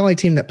that Hidden Valley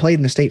team that played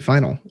in the state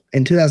final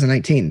in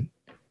 2019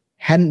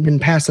 hadn't been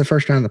past the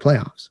first round of the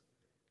playoffs.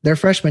 Their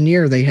freshman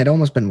year, they had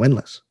almost been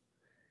winless.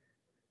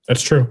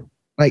 That's true.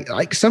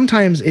 Like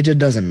sometimes it just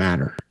doesn't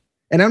matter.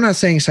 And I'm not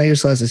saying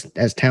Siusla is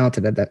as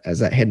talented as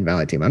that Hidden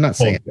Valley team. I'm not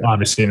saying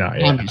obviously not.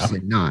 Yeah. Obviously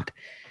not.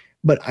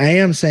 But I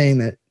am saying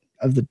that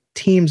of the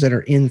teams that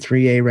are in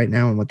 3A right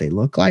now and what they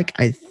look like,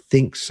 I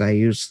think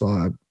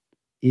Siusla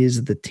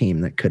is the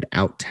team that could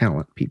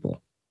out-talent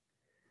people.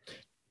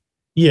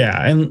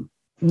 Yeah, and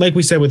like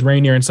we said with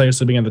Rainier and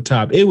Siusla being at the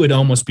top, it would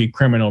almost be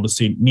criminal to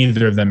see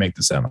neither of them make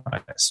the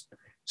semis.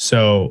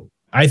 So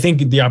I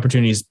think the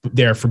opportunity is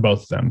there for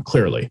both of them,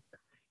 clearly.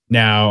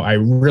 Now, I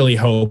really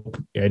hope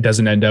it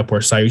doesn't end up where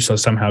Siusla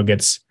somehow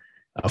gets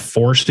a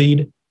 4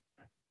 seed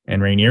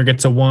and Rainier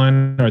gets a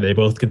 1, or they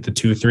both get the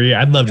 2-3.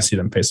 I'd love to see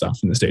them face off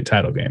in the state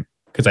title game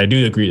because I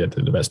do agree that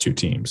they're the best 2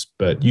 teams,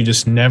 but you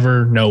just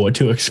never know what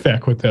to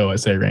expect with the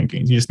OSA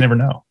rankings. You just never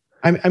know.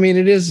 I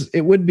mean, this is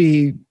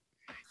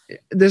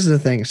the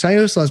thing.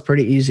 Siusla is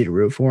pretty easy to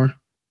root for,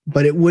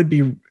 but it would be,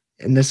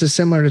 and this is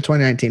similar to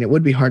 2019, it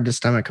would be hard to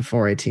stomach a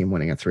 4A team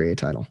winning a 3A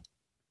title.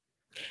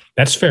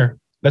 That's fair.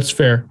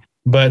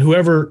 But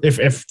whoever,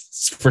 if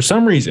for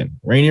some reason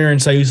Rainier and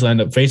Siusla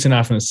end up facing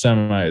off in the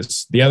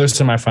semis, the other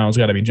semifinals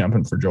got to be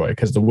jumping for joy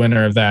because the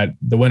winner of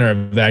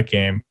that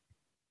game,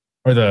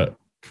 or the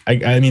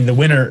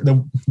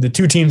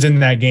 2 teams in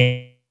that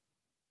game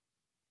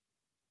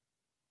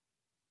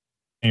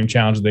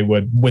challenge they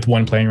would with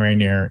one playing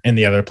Rainier and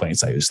the other playing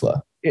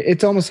Siusla.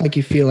 It's almost like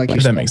you feel like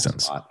if that makes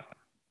sense.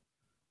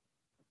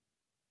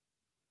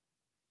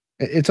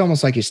 It's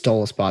almost like you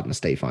stole a spot in the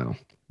state final.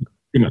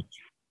 Pretty much.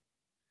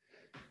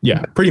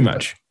 Yeah, pretty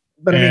much.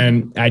 But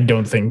I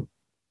don't think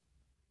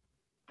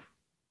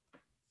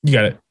you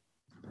got it.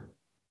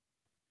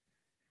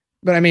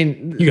 But I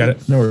mean, you got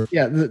it. No worries.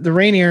 Yeah, the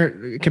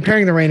Rainier,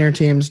 comparing the Rainier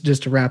teams,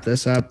 just to wrap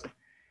this up,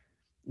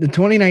 the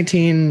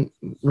 2019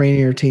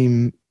 Rainier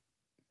team,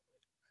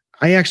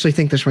 I actually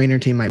think this Rainier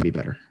team might be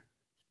better.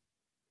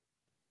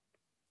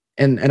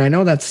 And I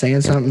know that's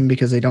saying something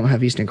because they don't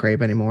have Easton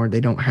Crape anymore.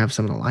 They don't have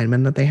some of the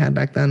linemen that they had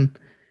back then.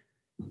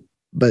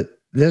 But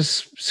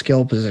this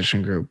skill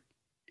position group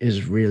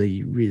is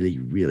really, really,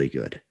 really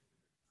good.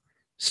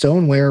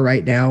 Stoneware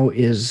right now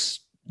is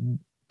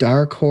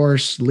dark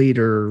horse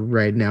leader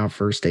right now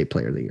for state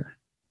player of the year.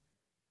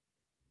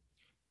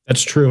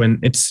 That's true.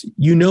 And it's,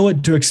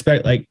 what to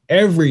expect. Like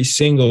every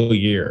single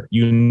year,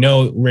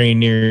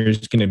 Rainier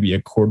is going to be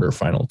a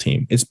quarterfinal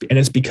team.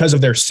 It's because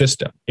of their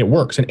system. It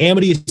works. And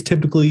Amity is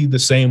typically the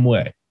same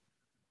way.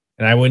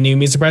 And I wouldn't even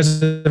be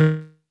surprised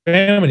if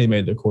Amity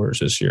made the quarters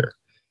this year.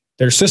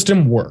 Their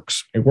system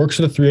works. It works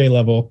at the 3A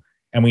level.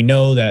 And we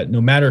know that no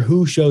matter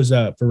who shows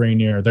up for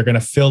Rainier, they're going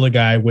to fill the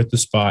guy with the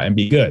spot and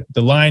be good.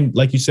 The line,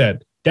 like you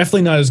said,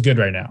 definitely not as good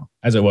right now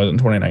as it was in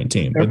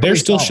 2019. But they're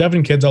still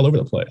shoving kids all over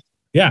the place.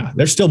 Yeah,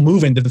 they're still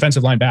moving the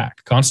defensive line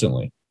back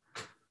constantly.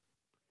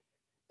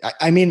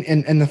 I mean,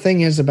 and the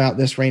thing is about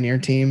this Rainier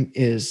team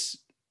is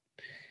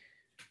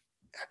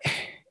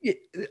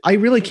I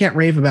really can't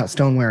rave about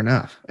Stoneware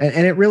enough.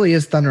 And it really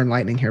is thunder and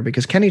lightning here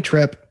because Kenny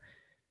Tripp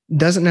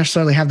doesn't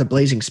necessarily have the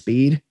blazing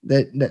speed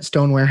that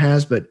Stoneware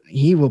has, but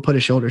he will put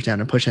his shoulders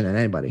down and push in at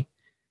anybody,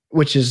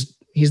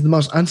 he's the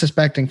most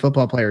unsuspecting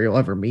football player you'll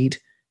ever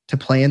meet to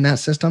play in that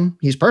system.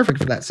 He's perfect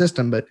for that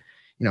system, but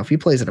if he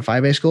plays at a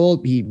 5A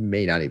school, he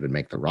may not even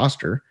make the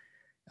roster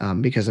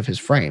because of his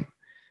frame.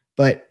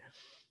 But,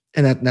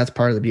 and that's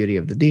part of the beauty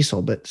of the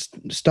diesel, but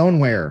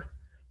Stoneware,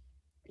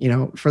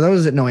 for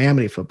those that know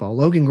Amity football,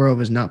 Logan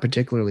Grove is not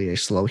particularly a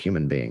slow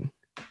human being.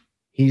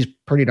 He's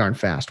pretty darn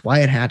fast.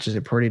 Wyatt Hatch is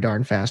a pretty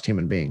darn fast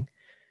human being.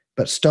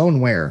 But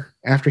Stoneware,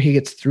 after he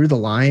gets through the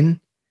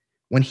line,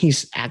 when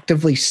he's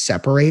actively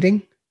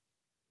separating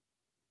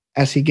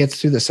as he gets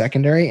through the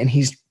secondary and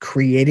he's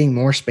creating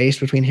more space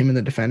between him and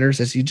the defenders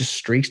as he just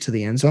streaks to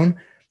the end zone,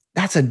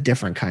 that's a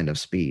different kind of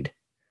speed.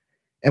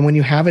 And when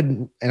you have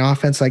an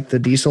offense like the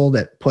Diesel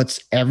that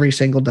puts every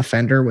single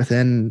defender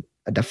within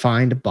a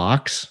defined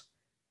box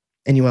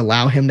and you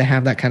allow him to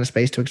have that kind of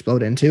space to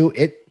explode into,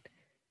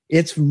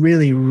 it's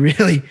really,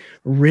 really,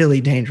 really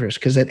dangerous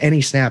because at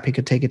any snap, he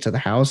could take it to the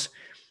house.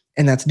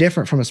 And that's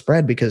different from a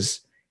spread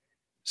because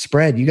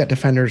spread, you got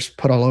defenders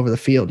put all over the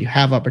field. You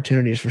have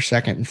opportunities for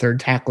second and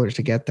third tacklers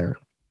to get there.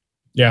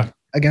 Yeah.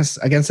 against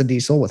a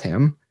diesel with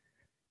him.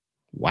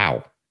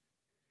 Wow.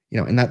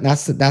 And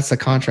that's the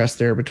contrast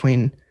there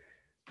between,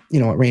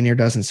 what Rainier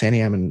does in San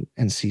Am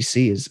and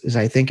CC is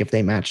I think if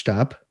they matched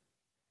up,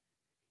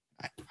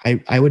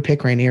 I would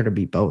pick Rainier to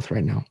beat both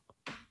right now.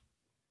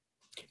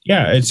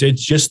 Yeah, it's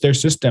just their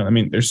system. I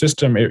mean, their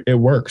system, it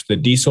works. The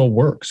diesel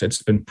works.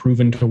 It's been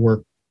proven to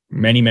work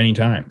many, many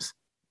times.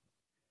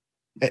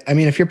 I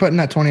mean, if you're putting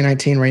that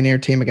 2019 Rainier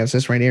team against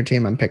this Rainier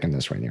team, I'm picking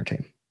this Rainier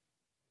team.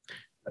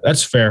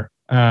 That's fair.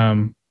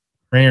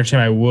 Rainier team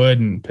I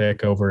wouldn't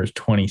pick over is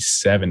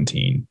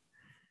 2017.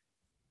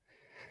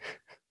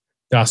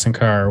 Dawson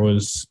Carr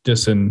was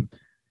just an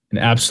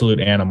absolute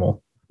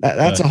animal.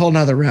 That's a whole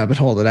nother rabbit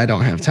hole that I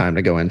don't have time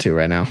to go into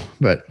right now,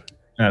 but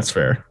that's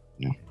fair.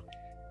 Yeah.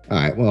 All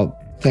right. Well,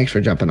 thanks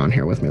for jumping on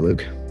here with me,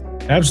 Luke.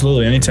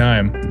 Absolutely.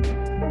 Anytime.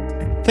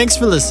 Thanks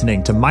for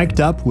listening to Mic'd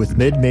Up with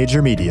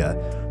Mid-Major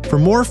Media. For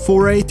more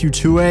 4A through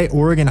 2A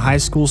Oregon High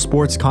School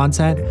sports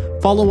content,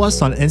 follow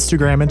us on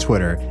Instagram and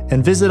Twitter,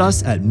 and visit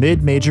us at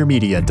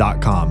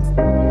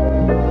midmajormedia.com.